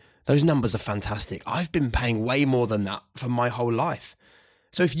me, those numbers are fantastic. I've been paying way more than that for my whole life.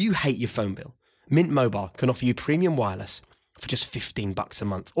 So if you hate your phone bill, Mint Mobile can offer you premium wireless for just $15 a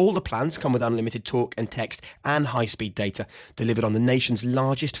month. All the plans come with unlimited talk and text and high-speed data delivered on the nation's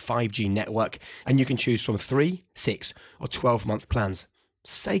largest 5G network, and you can choose from 3, 6, or 12-month plans.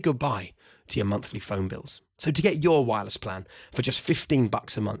 Say goodbye to your monthly phone bills. So to get your wireless plan for just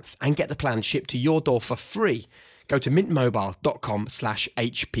 $15 a month and get the plan shipped to your door for free, go to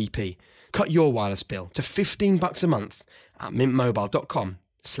mintmobile.com/HPP. Cut your wireless bill to $15 a month at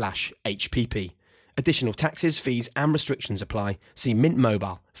mintmobile.com/HPP. Additional taxes, fees and restrictions apply. See Mint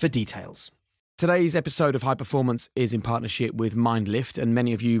Mobile for details. Today's episode of High Performance is in partnership with MindLift, and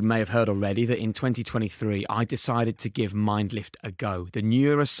many of you may have heard already that in 2023 I decided to give MindLift a go, the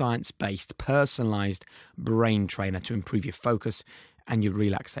neuroscience-based personalised brain trainer to improve your focus and your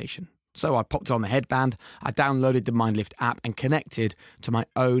relaxation. So I popped on the headband, I downloaded the MindLift app and connected to my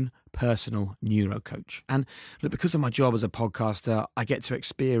own personal neuro coach. And look, because of my job as a podcaster, I get to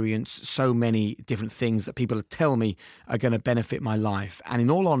experience so many different things that people tell me are going to benefit my life. And in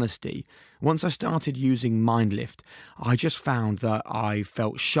all honesty, once I started using MindLift, I just found that I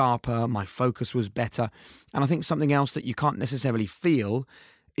felt sharper, my focus was better. And I think something else that you can't necessarily feel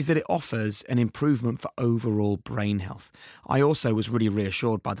is that it offers an improvement for overall brain health. I also was really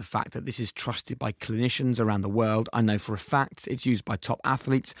reassured by the fact that this is trusted by clinicians around the world. I know for a fact it's used by top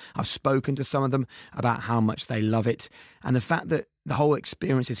athletes. I've spoken to some of them about how much they love it. And the fact that the whole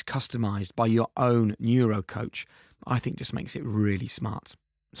experience is customized by your own neuro coach, I think just makes it really smart.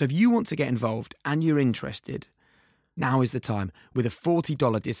 So if you want to get involved and you're interested, now is the time with a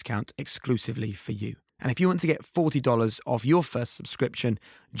 $40 discount exclusively for you. And if you want to get $40 off your first subscription,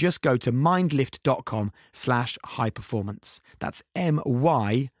 just go to mindlift.com/highperformance. That's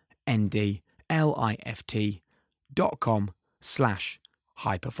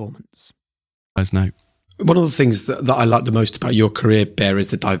MYNDLIFT.com/highperformance. Guys know. One of the things that I like the most about your career, Bear, is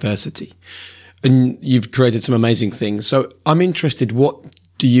the diversity. And you've created some amazing things. So I'm interested, what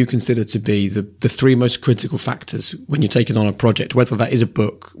do you consider to be the three most critical factors when you're taking on a project, whether that is a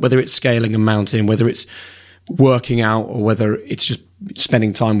book, whether it's scaling a mountain, whether it's working out, or whether it's just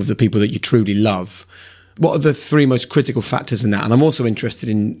spending time with the people that you truly love? What are the three most critical factors in that? And I'm also interested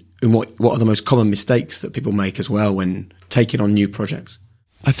in what are the most common mistakes that people make as well when taking on new projects?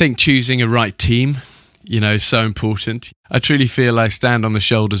 I think choosing a right team, is so important. I truly feel I stand on the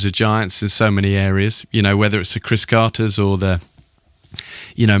shoulders of giants in so many areas, whether it's the Chris Carters or the,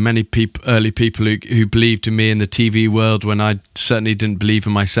 many early people who believed in me in the TV world when I certainly didn't believe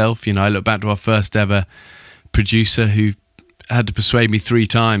in myself. I look back to our first ever producer who had to persuade me 3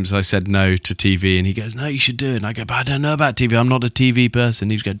 times. I said no to TV, and he goes, "No, you should do it." And I go, "But I don't know about TV. I'm not a TV person."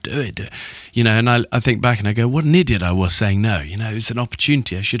 He's go, "Do it. And I think back and I go, what an idiot I was saying no. It was an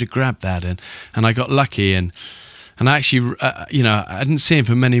opportunity. I should have grabbed that, and I got lucky. And I actually, I didn't see him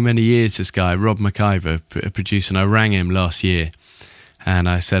for many, many years. This guy, Rob McIver, a producer, and I rang him last year, and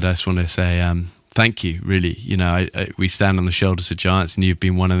I said, I just want to say thank you. Really, we stand on the shoulders of giants, and you've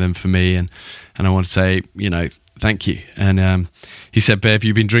been one of them for me, and I want to say, thank you. And he said, "Bear, have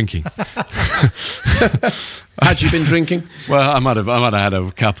you been drinking?" Had you been drinking? Well, I might have had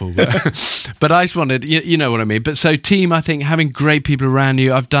a couple, but I just wanted, you know what I mean. But so team, I think having great people around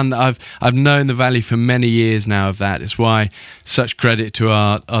you. I've done that. I've known the Valley for many years now of that. It's why such credit to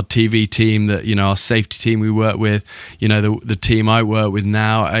our TV team, that our safety team we work with, the team I work with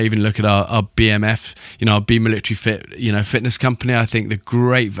now. I even look at our BMF, our Be Military Fit, fitness company. I think the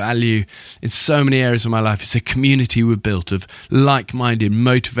great value in so many areas of my life. It's a community we've built of like-minded,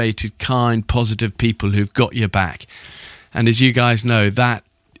 motivated, kind, positive people who've got your back. And as you guys know, that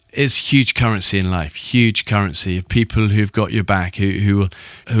is huge currency in life, huge currency of people who've got your back, who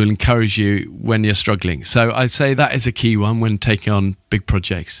will encourage you when you're struggling. So I'd say that is a key one when taking on big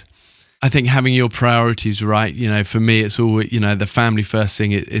projects. I think having your priorities right, for me, it's all, the family first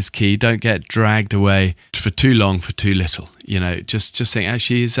thing is key. Don't get dragged away for too long for too little. Just think,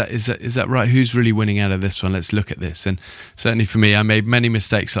 actually, is that right? Who's really winning out of this one? Let's look at this. And certainly for me, I made many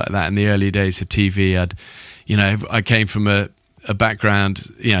mistakes like that in the early days of TV. I came from a background,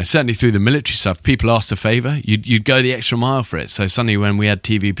 certainly through the military stuff, people asked a favour, you'd go the extra mile for it. So suddenly when we had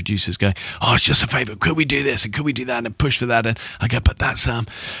TV producers go, "Oh, it's just a favour, could we do this and could we do that," and push for that, and I go, "But that's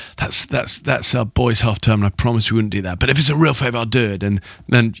our boys' half term, and I promise we wouldn't do that. But if it's a real favour, I'll do it." And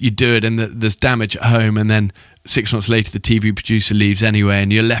then you do it, and there's damage at home, and then 6 months later the TV producer leaves anyway,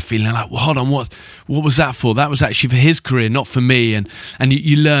 and you're left feeling like, well, hold on, what was that for? That was actually for his career, not for me. And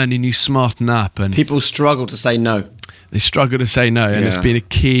you learn and you smarten up, and people struggle to say no. They struggle to say no, and it's been a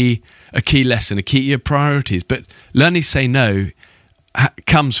key lesson, a key to your priorities. But learning to say no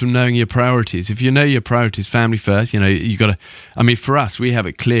comes from knowing your priorities. If you know your priorities, family first, you got to. I mean, for us, we have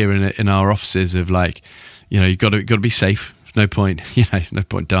it clear in our offices of like, you got to be safe. There's no point, there's no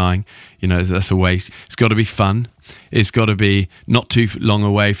point dying. That's a waste. It's got to be fun. It's got to be not too long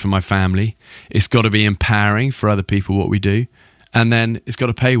away from my family. It's got to be empowering for other people what we do. And then it's got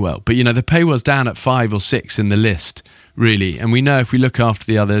to pay well. But, the pay well's down at 5 or 6 in the list, really. And we know if we look after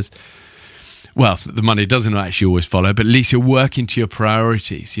the others, well, the money doesn't actually always follow, but at least you're working to your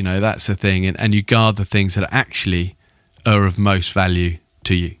priorities. That's the thing. And you guard the things that actually are of most value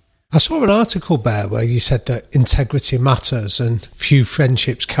to you. I saw an article, Bear, where you said that integrity matters and few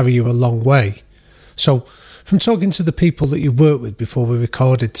friendships carry you a long way. So from talking to the people that you worked with before we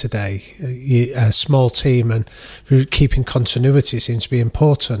recorded today, a small team and keeping continuity seems to be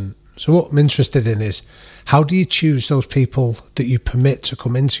important. So what I'm interested in is, how do you choose those people that you permit to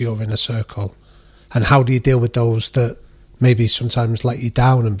come into your inner circle? And how do you deal with those that maybe sometimes let you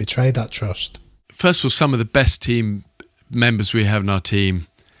down and betray that trust? First of all, some of the best team members we have in our team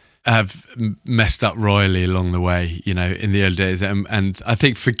have messed up royally along the way, in the early days. And I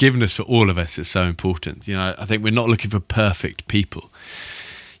think forgiveness for all of us is so important. I think we're not looking for perfect people.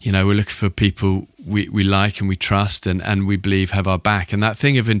 We're looking for people we like and we trust and we believe have our back. And that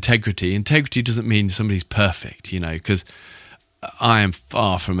thing of integrity doesn't mean somebody's perfect, because I am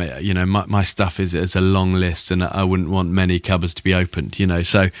far from it. My stuff is a long list, and I wouldn't want many cupboards to be opened,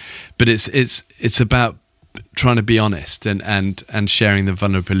 so, but it's about trying to be honest and sharing the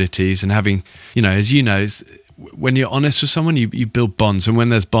vulnerabilities and having, as when you're honest with someone, you build bonds, and when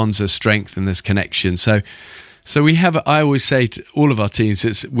there's bonds, there's strength and there's connection. So we have, I always say to all of our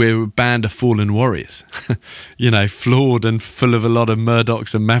teams, we're a band of fallen warriors, flawed and full of a lot of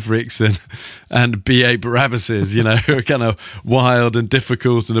Murdochs and Mavericks and B.A. Barabbases, who are kind of wild and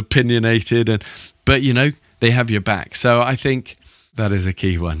difficult and opinionated, but they have your back. So I think that is a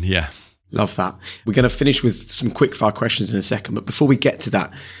key one. Yeah. Love that. We're going to finish with some quick fire questions in a second, but before we get to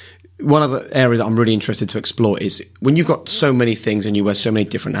that, one other area that I'm really interested to explore is when you've got so many things and you wear so many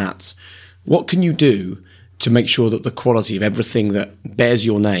different hats, what can you do to make sure that the quality of everything that bears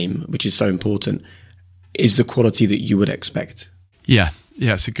your name, which is so important, is the quality that you would expect? Yeah,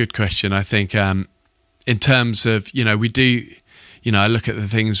 it's a good question. I think in terms of, we do, I look at the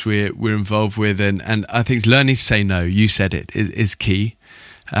things we're involved with, and I think learning to say no, you said it, is key.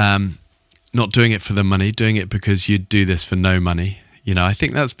 Not doing it for the money, doing it because you do this for no money. I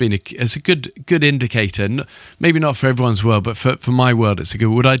think that's been it's a good indicator. Maybe not for everyone's world, but for my world, it's a good.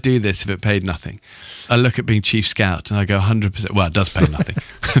 Would I do this if it paid nothing? I look at being chief scout and I go 100%. Well, it does pay nothing,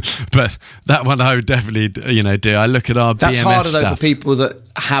 but that one I would definitely do. I look at our that's BMF harder though stuff. for people that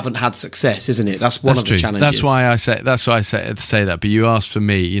haven't had success, isn't it? That's one of the challenges. That's why I say that. But you asked for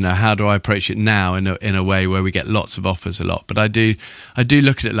me. How do I approach it now in a way where we get lots of offers a lot? But I do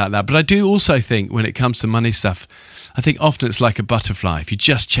look at it like that. But I do also think when it comes to money stuff, I think often it's like a butterfly. If you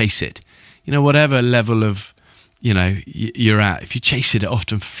just chase it, whatever level of, you're at, if you chase it, it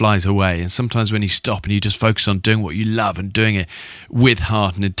often flies away. And sometimes when you stop and you just focus on doing what you love and doing it with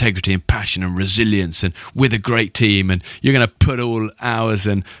heart and integrity and passion and resilience and with a great team, and you're going to put all hours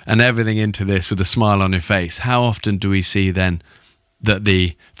and everything into this with a smile on your face, how often do we see then that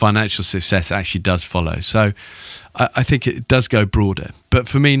the financial success actually does follow? So I think it does go broader. But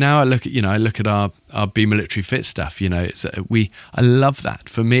for me now, I look at our Be Military Fit stuff. I love that.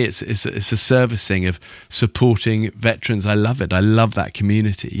 For me, it's a servicing of supporting veterans. I love it. I love that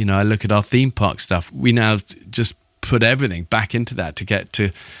community. I look at our theme park stuff. We now just put everything back into that to get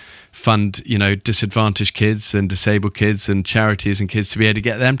to fund, disadvantaged kids and disabled kids and charities and kids to be able to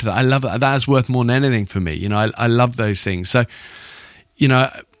get them to that. I love that. That is worth more than anything for me. I love those things. So,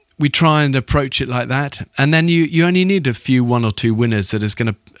 we try and approach it like that, and then you only need a few, one or two winners that is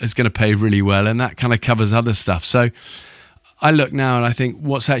going to pay really well, and that kind of covers other stuff. So I look now and I think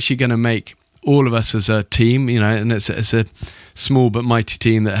what's actually going to make all of us as a team, and it's a small but mighty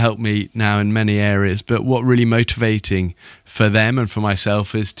team that helped me now in many areas. But what really motivating for them and for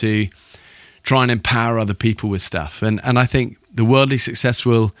myself is to try and empower other people with stuff, and I think the worldly success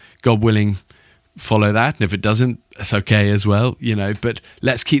will, God willing, follow that, and if it doesn't, it's okay as well, but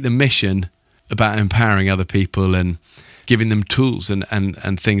let's keep the mission about empowering other people and giving them tools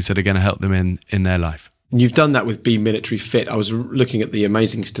and things that are going to help them in their life. And you've done that with Be Military Fit. I was looking at the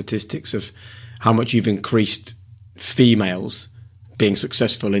amazing statistics of how much you've increased females being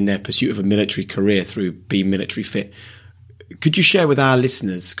successful in their pursuit of a military career through Be Military Fit. Could you share with our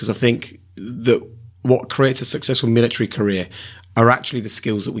listeners, because I think that what creates a successful military career are actually the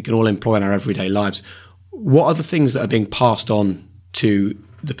skills that we can all employ in our everyday lives. What are the things that are being passed on to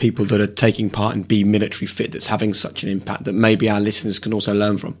the people that are taking part in Be Military Fit that's having such an impact that maybe our listeners can also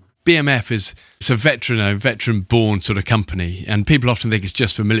learn from? BMF it's a veteran-born sort of company, and people often think it's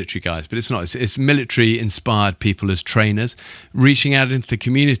just for military guys, but it's not. It's military-inspired people as trainers, reaching out into the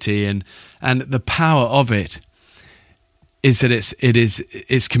community, and the power of it is that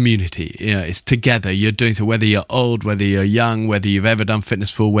it's community. It's together. You're doing so, whether you're old, whether you're young, whether you've ever done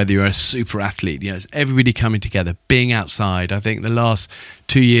fitness before, whether you're a super athlete. It's everybody coming together, being outside. I think the last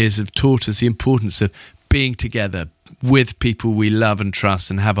 2 years have taught us the importance of being together with people we love and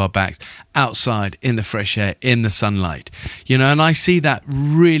trust and have our backs, outside in the fresh air, in the sunlight. And I see that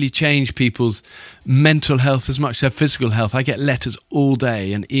really change people's mental health as much as their physical health. I get letters all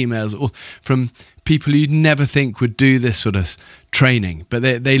day and emails from people you'd never think would do this sort of training, but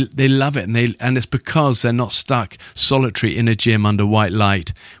they love it, and it's because they're not stuck solitary in a gym under white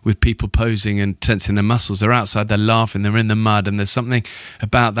light with people posing and tensing their muscles. They're outside, they're laughing, they're in the mud, and there's something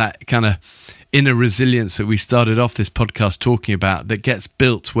about that kind of inner resilience that we started off this podcast talking about that gets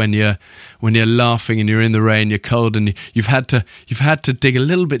built when you're laughing and you're in the rain, you're cold, and you've had to dig a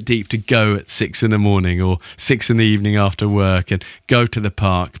little bit deep to go at 6 a.m. or 6 p.m. after work and go to the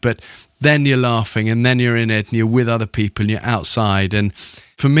park, but then you're laughing and then you're in it and you're with other people and you're outside. And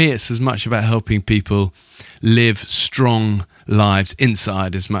for me, it's as much about helping people live strong lives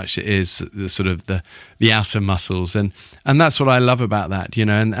inside as much as it is the sort of the outer muscles. And that's what I love about that,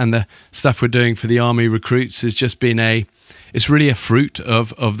 and the stuff we're doing for the Army recruits has just been it's really a fruit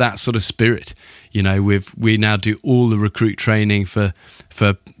of that sort of spirit. We now do all the recruit training for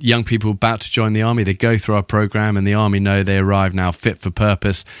young people about to join the Army. They go through our program, and the Army know they arrive now fit for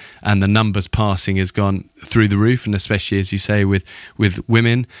purpose, and the numbers passing has gone through the roof, and especially, as you say, with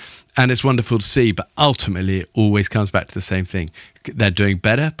women. And it's wonderful to see, but ultimately it always comes back to the same thing. They're doing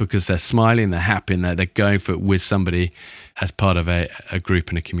better because they're smiling, they're happy, and they're going for it with somebody as part of a group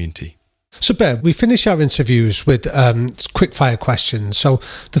and a community. So, Bear, we finish our interviews with quick fire questions. So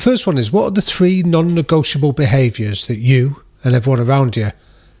the first one is, what are the 3 non-negotiable behaviours that you and everyone around you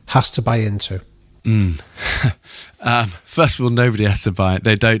has to buy into? First of all, nobody has to buy it.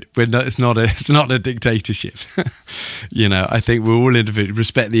 They don't. It's not a dictatorship. I think we're all individual.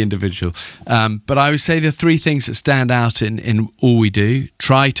 Respect the individual. But I would say the three things that stand out in all we do,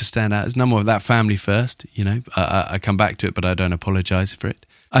 try to stand out, is number one, that family first. I come back to it, but I don't apologise for it.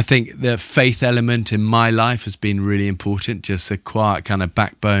 I think the faith element in my life has been really important. Just a quiet kind of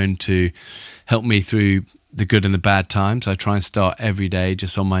backbone to help me through the good and the bad times. I try and start every day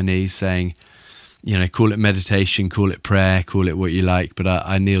just on my knees saying, call it meditation, call it prayer, call it what you like, but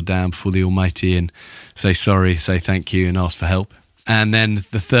I kneel down before the Almighty and say sorry, say thank you, and ask for help. And then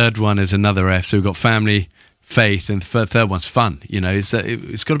the third one is another F. So we've got family, faith, and the third one's fun.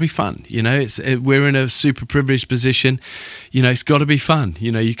 It's got to be fun. We're in a super privileged position. It's got to be fun.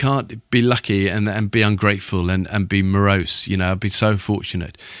 You can't be lucky and be ungrateful and be morose. I've been so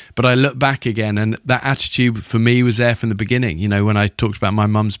fortunate. But I look back again, and that attitude for me was there from the beginning. When I talked about my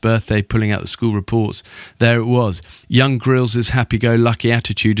mum's birthday, pulling out the school reports, there it was. Young Grylls' happy-go-lucky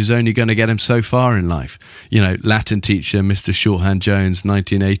attitude is only going to get him so far in life. Latin teacher, Mr. Shorthand Jones,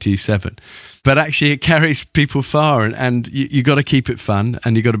 1987. But actually, it carries people far, and you got to keep it fun,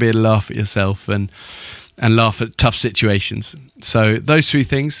 and you got to be able to laugh at yourself and laugh at tough situations. So those three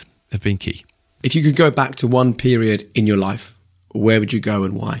things have been key. If you could go back to one period in your life, where would you go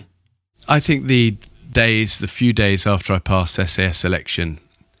and why? I think the few days after I passed SAS selection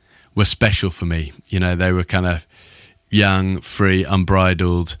were special for me. They were kind of young, free,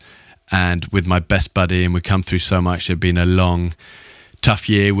 unbridled, and with my best buddy, and we'd come through so much. It'd been a long, tough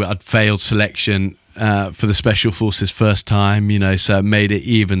year. I'd failed selection for the Special Forces first time, so it made it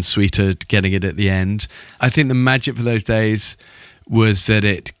even sweeter getting it at the end. I think the magic for those days was that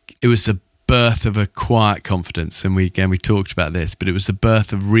it was the birth of a quiet confidence, and we talked about this, but it was the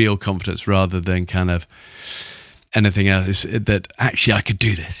birth of real confidence rather than kind of anything else, that actually I could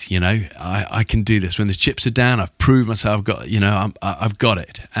do this, I can do this. When the chips are down, I've proved myself, I've got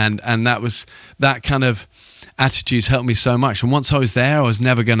it. And that was that kind of attitudes helped me so much. And once I was there, I was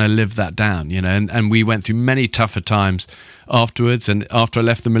never going to live that down, and we went through many tougher times afterwards and after I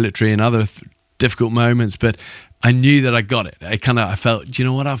left the military and other difficult moments, but I knew that I got it. I felt,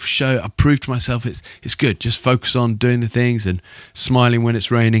 I've proved to myself it's good. Just focus on doing the things and smiling when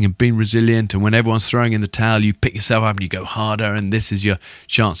it's raining and being resilient. And when everyone's throwing in the towel, you pick yourself up and you go harder, and this is your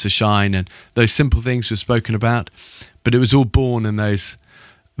chance to shine. And those simple things were spoken about, but it was all born in those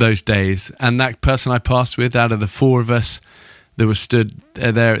days. And that person I passed with, out of the four of us that were stood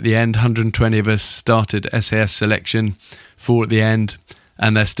there at the end, 120 of us started SAS selection, 4 at the end,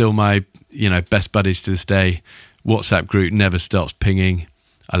 and they're still my best buddies to this day. WhatsApp group never stops pinging.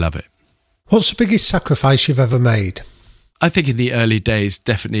 I love it. What's the biggest sacrifice you've ever made? I think in the early days,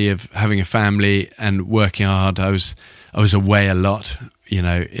 definitely, of having a family and working hard. I was away a lot,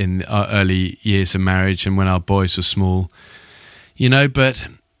 in our early years of marriage and when our boys were small, but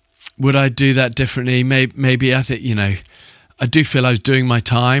would I do that differently? Maybe I think, I do feel I was doing my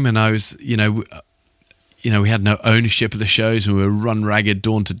time, and I was, we had no ownership of the shows, and we were run ragged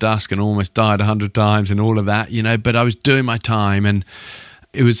dawn to dusk and almost died 100 times and all of that, but I was doing my time, and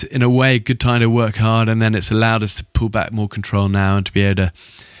it was in a way a good time to work hard, and then it's allowed us to pull back more control now and to be able to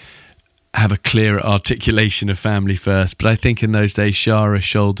have a clearer articulation of family first. But I think in those days, Shara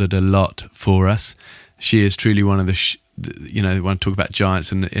shouldered a lot for us. She is truly one of the, when I talk about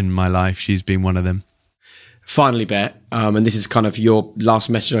giants in my life, she's been one of them. Finally, Bear, and this is kind of your last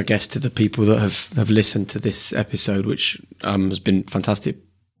message, I guess, to the people that have listened to this episode, which has been fantastic.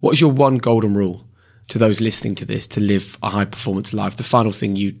 What is your one golden rule to those listening to this to live a high-performance life? The final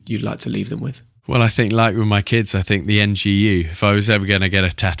thing you'd like to leave them with? Well, I think, like with my kids, I think the NGU. If I was ever going to get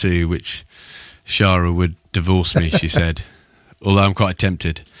a tattoo, which Shara would divorce me, she said, although I'm quite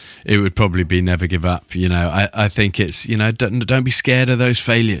tempted, it would probably be never give up. I think it's, don't be scared of those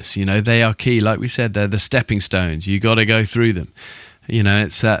failures. They are key. Like we said, they're the stepping stones. You got to go through them.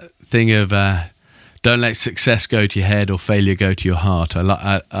 It's that thing of don't let success go to your head or failure go to your heart.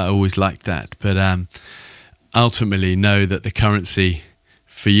 I always liked that. But ultimately know that the currency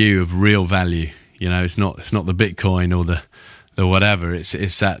for you of real value, it's not the Bitcoin or the whatever.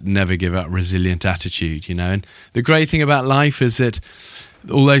 It's that never give up resilient attitude, And the great thing about life is that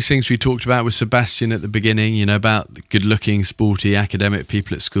all those things we talked about with Sebastian at the beginning, about the good-looking, sporty, academic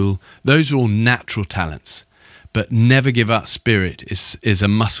people at school, those are all natural talents. But never give up spirit is a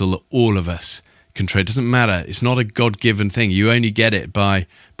muscle that all of us can train. It doesn't matter. It's not a God-given thing. You only get it by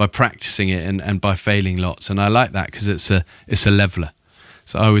practicing it and by failing lots. And I like that because it's a leveler.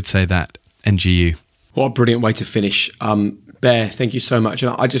 So I would say that, NGU. What a brilliant way to finish. Bear, thank you so much.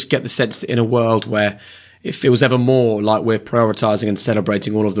 And I just get the sense that in a world where it feels ever more like we're prioritising and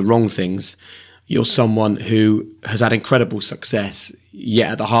celebrating all of the wrong things, you're someone who has had incredible success,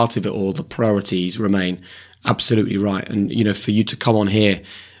 yet at the heart of it all, the priorities remain absolutely right. And, you know, for you to come on here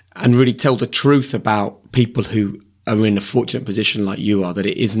and really tell the truth about people who are in a fortunate position like you are, that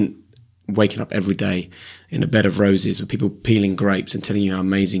it isn't waking up every day in a bed of roses with people peeling grapes and telling you how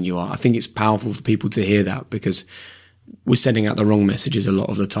amazing you are. I think it's powerful for people to hear that, because we're sending out the wrong messages a lot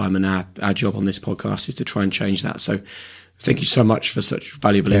of the time, and our job on this podcast is to try and change that. So thank you so much for such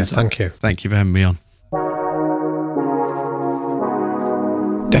valuable insight. Thank you. Thank you for having me on.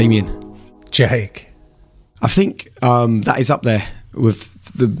 Damien. Jake. I think that is up there with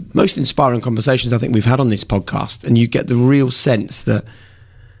the most inspiring conversations I think we've had on this podcast. And you get the real sense that,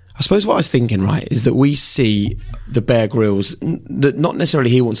 I suppose what I was thinking, right, is that we see the Bear Grylls that not necessarily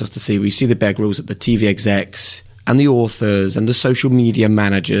he wants us to see. We see the Bear Grylls at the TV execs and the authors and the social media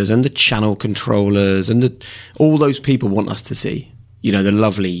managers and the channel controllers and all those people want us to see. You know, the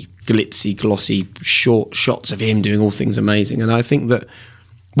lovely, glitzy, glossy, short shots of him doing all things amazing. And I think that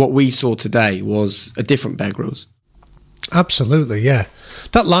what we saw today was a different Bear Grylls. Absolutely, yeah.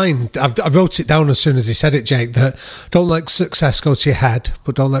 That line, I wrote it down as soon as he said it, Jake, that don't let success go to your head,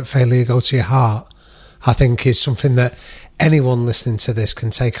 but don't let failure go to your heart, I think is something that anyone listening to this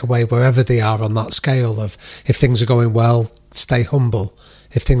can take away wherever they are on that scale of, if things are going well, stay humble.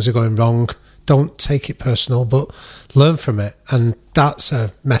 If things are going wrong, don't take it personal, but learn from it. And that's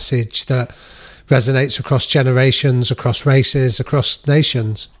a message that resonates across generations, across races, across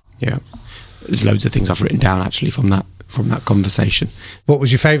nations. Yeah. There's loads of things I've written down actually from that conversation. What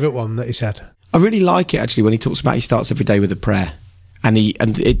was your favourite one that he said? I really like it actually when he talks about he starts every day with a prayer, and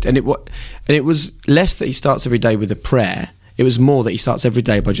it was less that he starts every day with a prayer. It was more that he starts every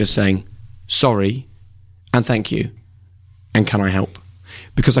day by just saying sorry and thank you and can I help?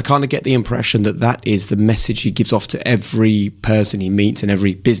 Because I kind of get the impression that is the message he gives off to every person he meets and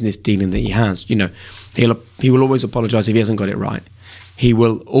every business dealing that he has. You know, he will always apologise if he hasn't got it right. He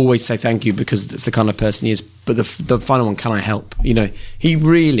will always say thank you because that's the kind of person he is. But the final one, can I help? You know, he's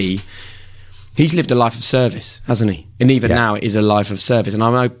lived a life of service, hasn't he? And even now it is a life of service. And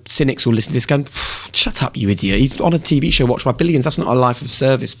I know cynics will listen to this going, shut up, you idiot. He's on a TV show watched by billions. That's not a life of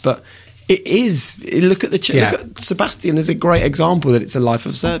service. But it is. Look at look at Sebastian as a great example that it's a life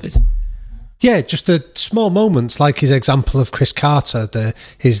of service. Yeah, just the small moments, like his example of Chris Carter,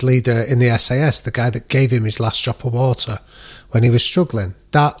 his leader in the SAS, the guy that gave him his last drop of water when he was struggling.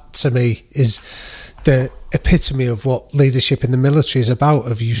 That, to me, is the epitome of what leadership in the military is about,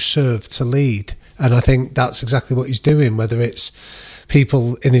 of you serve to lead. And I think that's exactly what he's doing, whether it's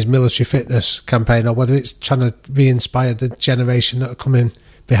people in his military fitness campaign or whether it's trying to re-inspire the generation that are coming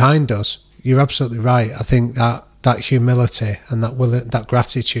behind us. You're absolutely right. I think that humility and that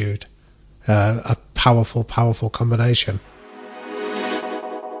gratitude, a powerful combination.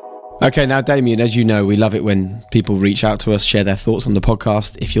 Okay, now Damien, as you know, we love it when people reach out to us, share their thoughts on the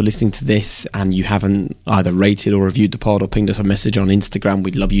podcast. If you're listening to this and you haven't either rated or reviewed the pod or pinged us a message on Instagram,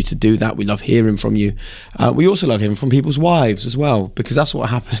 we'd love you to do that. We love hearing from you. We also love hearing from people's wives as well, because that's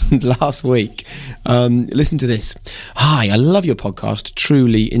what happened last week. Listen to this. Hi, I love your podcast,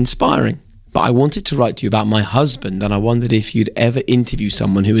 truly inspiring. But I wanted to write to you about my husband, and I wondered if you'd ever interview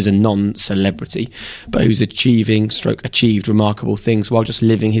someone who is a non-celebrity, but who's achieved remarkable things while just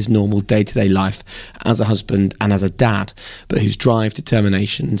living his normal day-to-day life as a husband and as a dad, but whose drive,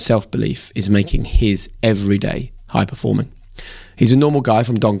 determination and self-belief is making his everyday high-performing. He's a normal guy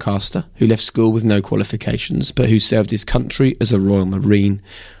from Doncaster who left school with no qualifications, but who served his country as a Royal Marine,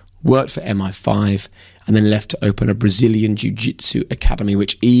 worked for MI5, and then left to open a Brazilian Jiu-Jitsu academy,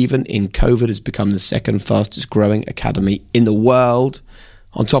 which even in COVID has become the second fastest growing academy in the world.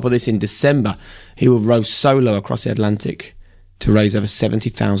 On top of this, in December, he will row solo across the Atlantic to raise over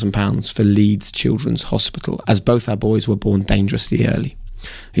 £70,000 for Leeds Children's Hospital, as both our boys were born dangerously early.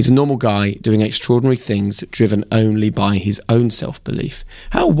 He's a normal guy doing extraordinary things, driven only by his own self-belief.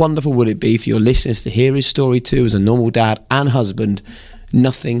 How wonderful would it be for your listeners to hear his story too, as a normal dad and husband?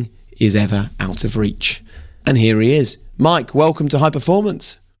 Nothing is ever out of reach. And here he is. Mike, welcome to High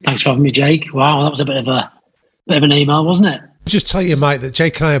Performance. Thanks for having me, Jake. Wow, that was a bit of an email, wasn't it? Just tell you, Mike, that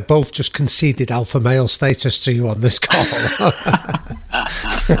Jake and I have both just conceded alpha male status to you on this call.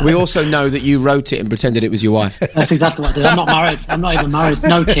 We also know that you wrote it and pretended it was your wife. That's exactly what I did. I'm not married. I'm not even married.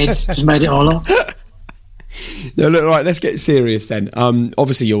 No kids. Just made it all up. No, look, right, let's get serious then.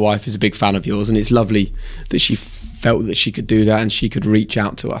 Obviously, your wife is a big fan of yours, and it's lovely that she felt that she could do that and she could reach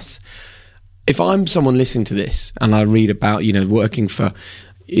out to us. If I'm someone listening to this and I read about, working for,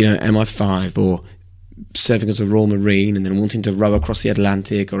 MI5 or serving as a Royal Marine and then wanting to row across the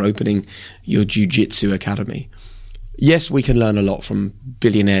Atlantic or opening your jiu-jitsu academy. Yes, we can learn a lot from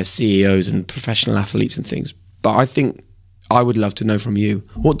billionaire CEOs and professional athletes and things, but I think I would love to know from you,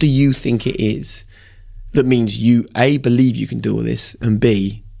 what do you think it is that means you, A, believe you can do all this, and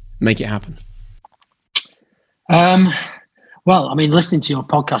B, make it happen? Well, I mean, listening to your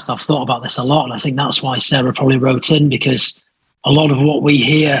podcast, I've thought about this a lot, and I think that's why Sarah probably wrote in, because a lot of what we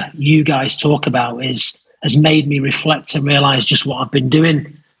hear you guys talk about has made me reflect and realise just what I've been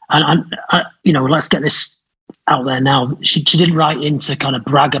doing. And let's get this out there now. She didn't write in to kind of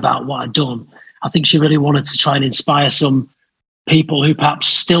brag about what I'd done. I think she really wanted to try and inspire some people who perhaps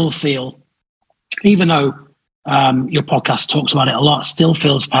still feel, even though your podcast talks about it a lot, still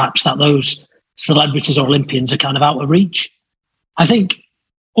feels perhaps that those celebrities or Olympians are kind of out of reach. I think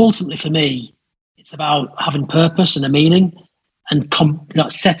ultimately for me, it's about having purpose and a meaning and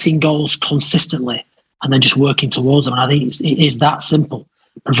setting goals consistently and then just working towards them. And I think it is that simple.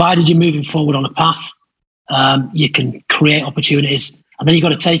 Provided you're moving forward on a path, you can create opportunities, and then you've got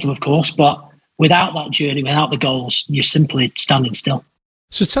to take them, of course. But without that journey, without the goals, you're simply standing still.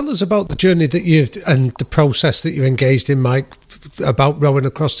 So tell us about the journey that you've and the process that you're engaged in, Mike, about rowing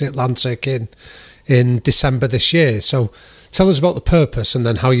across the Atlantic in December this year. So tell us about the purpose and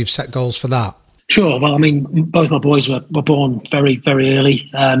then how you've set goals for that. Sure. Well, I mean, both my boys were born very, very early.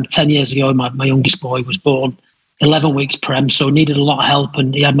 10 years ago, my youngest boy was born 11 weeks prem, so needed a lot of help,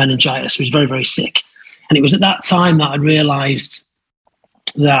 and he had meningitis, so he was very, very sick. And it was at that time that I realised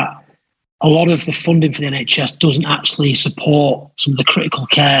that a lot of the funding for the NHS doesn't actually support some of the critical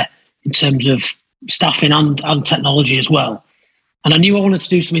care in terms of staffing and technology as well. And I knew I wanted to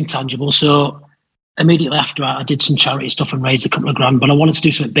do something tangible, so immediately after I did some charity stuff and raised a couple of grand, but I wanted to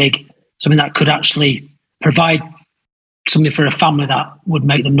do something big, something that could actually provide something for a family that would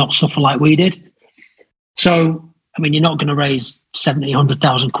make them not suffer like we did. So, I mean, you're not going to raise 70,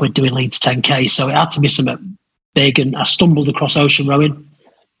 100,000 quid doing Leeds 10K. So it had to be something big. And I stumbled across ocean rowing.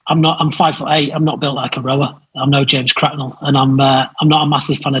 I'm 5'8". I'm not built like a rower. I'm no James Cracknell. And I'm not a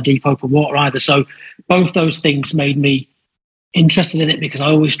massive fan of deep open water either. So both those things made me interested in it, because I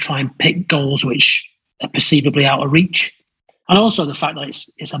always try and pick goals which are perceivably out of reach. And also the fact that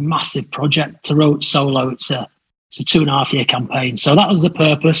it's a massive project to row it solo. It's a 2.5 year campaign. So that was the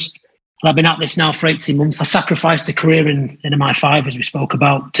purpose. And I've been at this now for 18 months. I sacrificed a career in MI5, as we spoke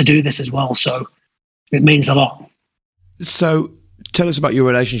about, to do this as well. So it means a lot. So tell us about your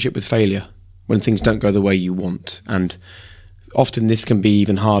relationship with failure when things don't go the way you want. And often this can be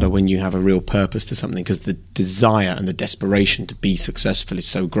even harder when you have a real purpose to something, because the desire and the desperation to be successful is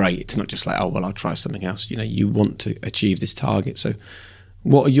so great. It's not just like, oh, well, I'll try something else. You want to achieve this target. So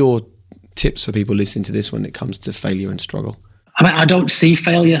what are your tips for people listening to this when it comes to failure and struggle? I mean, I don't see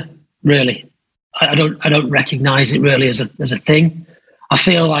failure, really. I don't recognise it really as a thing. I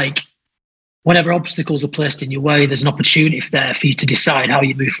feel like whenever obstacles are placed in your way, there's an opportunity there for you to decide how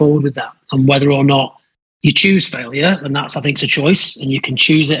you move forward with that, and whether or not you choose failure, and that's, I think, it's a choice, and you can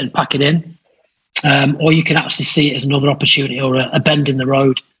choose it and pack it in, or you can actually see it as another opportunity or a bend in the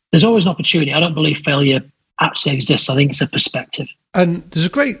road. There's always an opportunity. I don't believe failure actually exists. I think it's a perspective. And there's a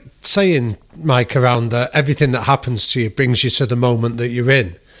great saying, Mike, around that everything that happens to you brings you to the moment that you're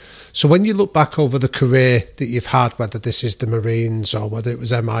in. So when you look back over the career that you've had, whether this is the Marines or whether it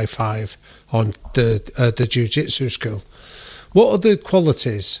was MI5 on the Jiu-Jitsu school, what are the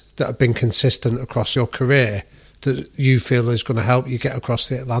qualities that have been consistent across your career that you feel is going to help you get across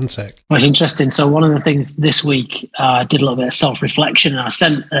the Atlantic? Well, it's interesting. So one of the things this week, I did a little bit of self-reflection, and I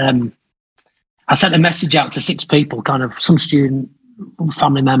sent a message out to 6 people, kind of some student,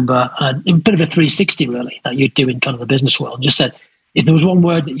 family member, a bit of a 360 really that you'd do in kind of the business world, and just said, if there was one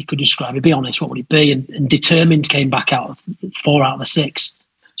word that you could describe it, be honest, what would it be? And determined came back out of 4 out of the 6.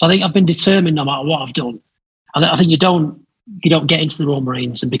 So I think I've been determined no matter what I've done. I think you don't get into the Royal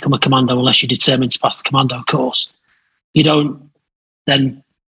Marines and become a commando unless you're determined to pass the commando course. You don't then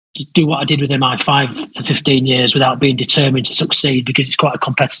do what I did with MI5 for 15 years without being determined to succeed, because it's quite a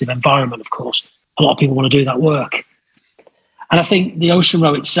competitive environment, of course. A lot of people want to do that work. And I think the ocean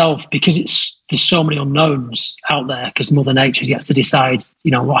row itself, because there's so many unknowns out there, because Mother Nature gets to decide,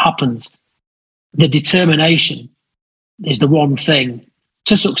 what happens. The determination is the one thing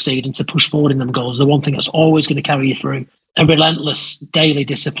to succeed and to push forward in them goals. The one thing that's always going to carry you through. A relentless daily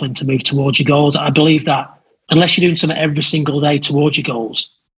discipline to move towards your goals. I believe that unless you're doing something every single day towards your goals,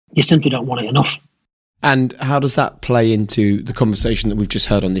 you simply don't want it enough. And how does that play into the conversation that we've just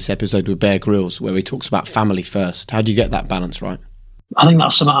heard on this episode with Bear Grylls, where he talks about family first? How do you get that balance right? I think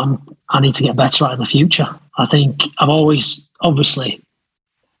that's something I need to get better at in the future. I think I've always, obviously,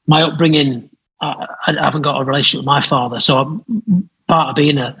 my upbringing I haven't got a relationship with my father. So part of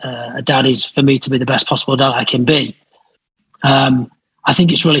being a dad is for me to be the best possible dad I can be. I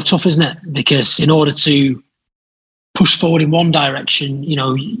think it's really tough, isn't it? Because in order to push forward in one direction,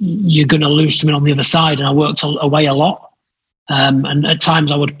 you're going to lose something on the other side. And I worked away a lot. And at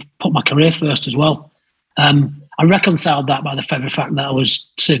times I would put my career first as well. I reconciled that by the very fact that I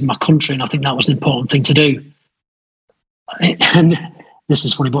was serving my country, and I think that was an important thing to do. And this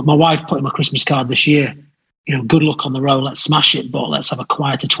is funny, but my wife put in my Christmas card this year, good luck on the road, let's smash it, but let's have a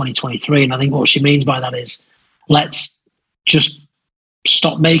quieter 2023. And I think what she means by that is let's just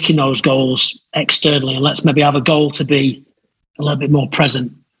stop making those goals externally, and let's maybe have a goal to be a little bit more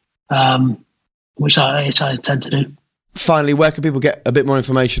present, which I tend to do. Finally, where can people get a bit more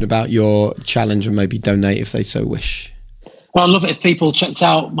information about your challenge and maybe donate if they so wish? Well, I'd love it if people checked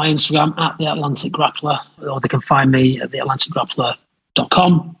out my Instagram at The Atlantic Grappler, or they can find me at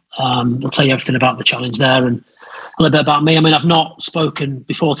theatlanticgrappler.com. I'll tell you everything about the challenge there and a little bit about me. I mean, I've not spoken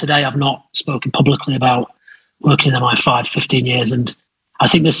before today. I've not spoken publicly about working in MI5 15 years. And I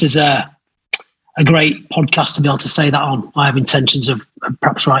think this is a great podcast to be able to say that on. I have intentions of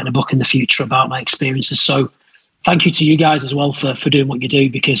perhaps writing a book in the future about my experiences. So thank you to you guys as well for doing what you do,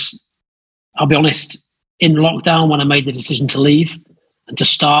 because I'll be honest, in lockdown, when I made the decision to leave and to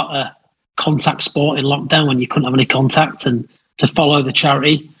start a contact sport in lockdown when you couldn't have any contact, and to follow the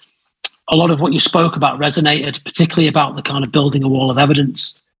charity, a lot of what you spoke about resonated, particularly about the kind of building a wall of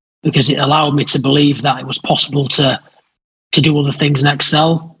evidence, because it allowed me to believe that it was possible to do other things and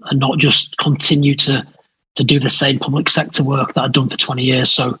excel, and not just continue to do the same public sector work that I'd done for 20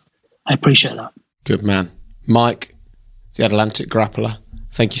 years. So I appreciate that. Good man. Mike, the Atlantic Grappler,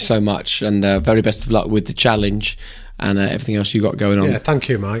 thank you so much, and very best of luck with the challenge and everything else you got going on. Yeah, thank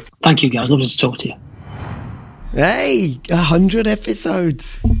you, Mike. Thank you, guys. Lovely to talk to you. Hey, 100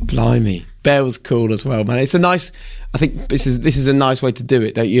 episodes. Blimey. Bear was cool as well, man. It's a nice, I think this is a nice way to do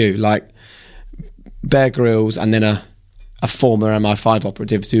it, don't you? Like Bear Grylls and then a former MI5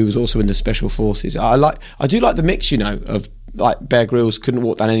 operative who was also in the Special Forces. I do like the mix, of like Bear Grylls couldn't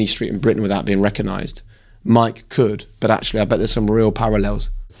walk down any street in Britain without being recognised. Mike could, but actually I bet there's some real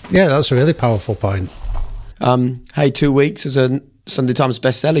parallels. Yeah, that's a really powerful point. Hey, 2 weeks as a Sunday Times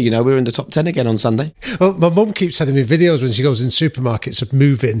bestseller, we were in the top 10 again on Sunday. Well, my mum keeps sending me videos when she goes in supermarkets of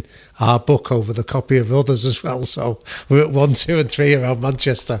moving our book over the copy of others as well. So we're at 1, 2 and 3 around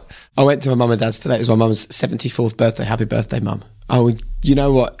Manchester. I went to my mum and dad's today. It was my mum's 74th birthday. Happy birthday, mum. Oh, you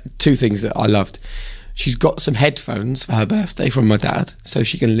know what? 2 things that I loved. She's got some headphones for her birthday from my dad, so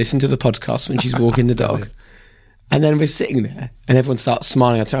she can listen to the podcast when she's walking the dog. And then we're sitting there, and everyone starts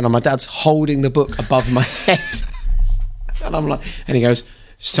smiling at her, and my dad's holding the book above my head. And I'm like, and he goes,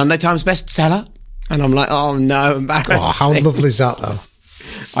 Sunday Times bestseller? And I'm like, oh no, embarrassing. Oh, how lovely is that, though?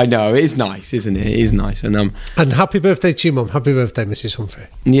 I know, it is nice, isn't it? It is nice. And happy birthday to you, Mum. Happy birthday, Mrs. Humphrey.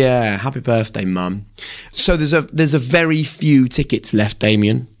 Yeah, happy birthday, Mum. So there's a very few tickets left,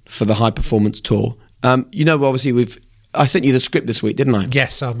 Damien, for the High Performance Tour. Obviously I sent you the script this week, didn't I?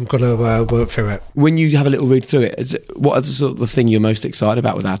 Yes, I'm going to work through it. When you have a little read through it, what are the sort of the thing you're most excited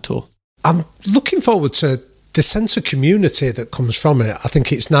about with our tour? I'm looking forward to the sense of community that comes from it. I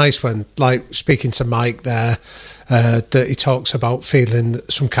think it's nice when, like, speaking to Mike there, that he talks about feeling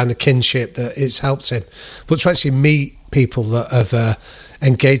some kind of kinship, that it's helped him. But to actually meet people that have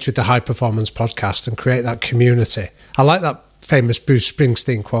engaged with the High Performance podcast and create that community. I like that famous Bruce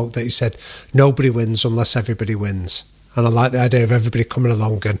Springsteen quote that he said, nobody wins unless everybody wins. And I like the idea of everybody coming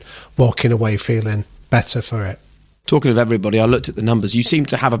along and walking away feeling better for it. Talking of everybody, I looked at the numbers. You seem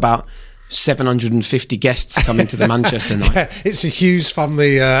to have about 750 guests coming to the Manchester night. Yeah, it's a huge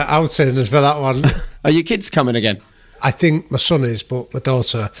family outing for that one. Are your kids coming again? I think my son is, but my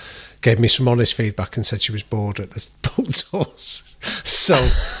daughter gave me some honest feedback and said she was bored at the book tours. So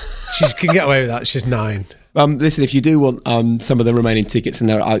she can get away with that. She's 9. Listen, if you do want some of the remaining tickets, and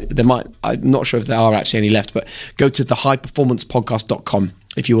I'm not sure if there are actually any left, but go to thehighperformancepodcast.com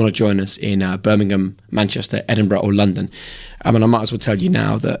if you want to join us in Birmingham, Manchester, Edinburgh or London. I might as well tell you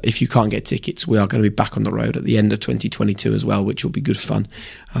now that if you can't get tickets, we are going to be back on the road at the end of 2022 as well, which will be good fun.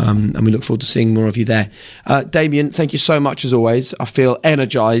 And we look forward to seeing more of you there. Damien, thank you so much as always. I feel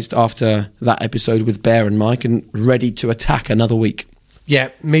energised after that episode with Bear and Mike and ready to attack another week. Yeah,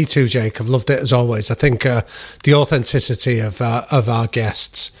 me too, Jake. I've loved it as always. I think the authenticity of our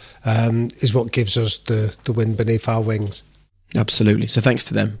guests is what gives us the wind beneath our wings. Absolutely. So thanks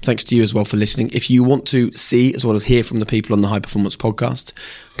to them. Thanks to you as well for listening. If you want to see as well as hear from the people on the High Performance Podcast,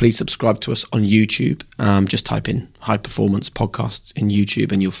 please subscribe to us on YouTube. Just type in High Performance Podcasts in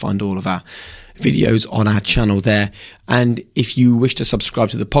YouTube, and you'll find all of our videos on our channel there. And if you wish to subscribe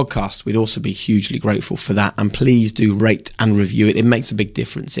to the podcast, we'd also be hugely grateful for that. And please do rate and review it. It makes a big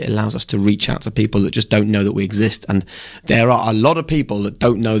difference. It allows us to reach out to people that just don't know that we exist. And there are a lot of people that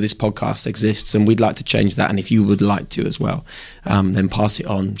don't know this podcast exists, and we'd like to change that. And if you would like to as well, then pass it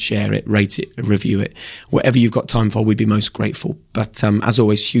on, share it, rate it, review it. Whatever you've got time for, we'd be most grateful. But as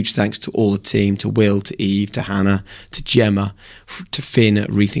always, huge thanks to all the team, to Will, to Eve, to Hannah, to Gemma, to Finn at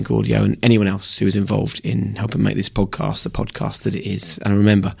Rethink Audio, and anyone else who is involved in helping make this podcast the podcast that it is. And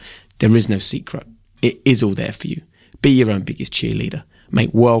remember, there is no secret. It is all there for you. Be your own biggest cheerleader.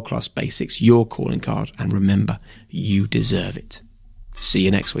 Make world-class basics your calling card. And remember, you deserve it. See you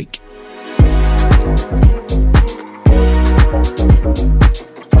next week.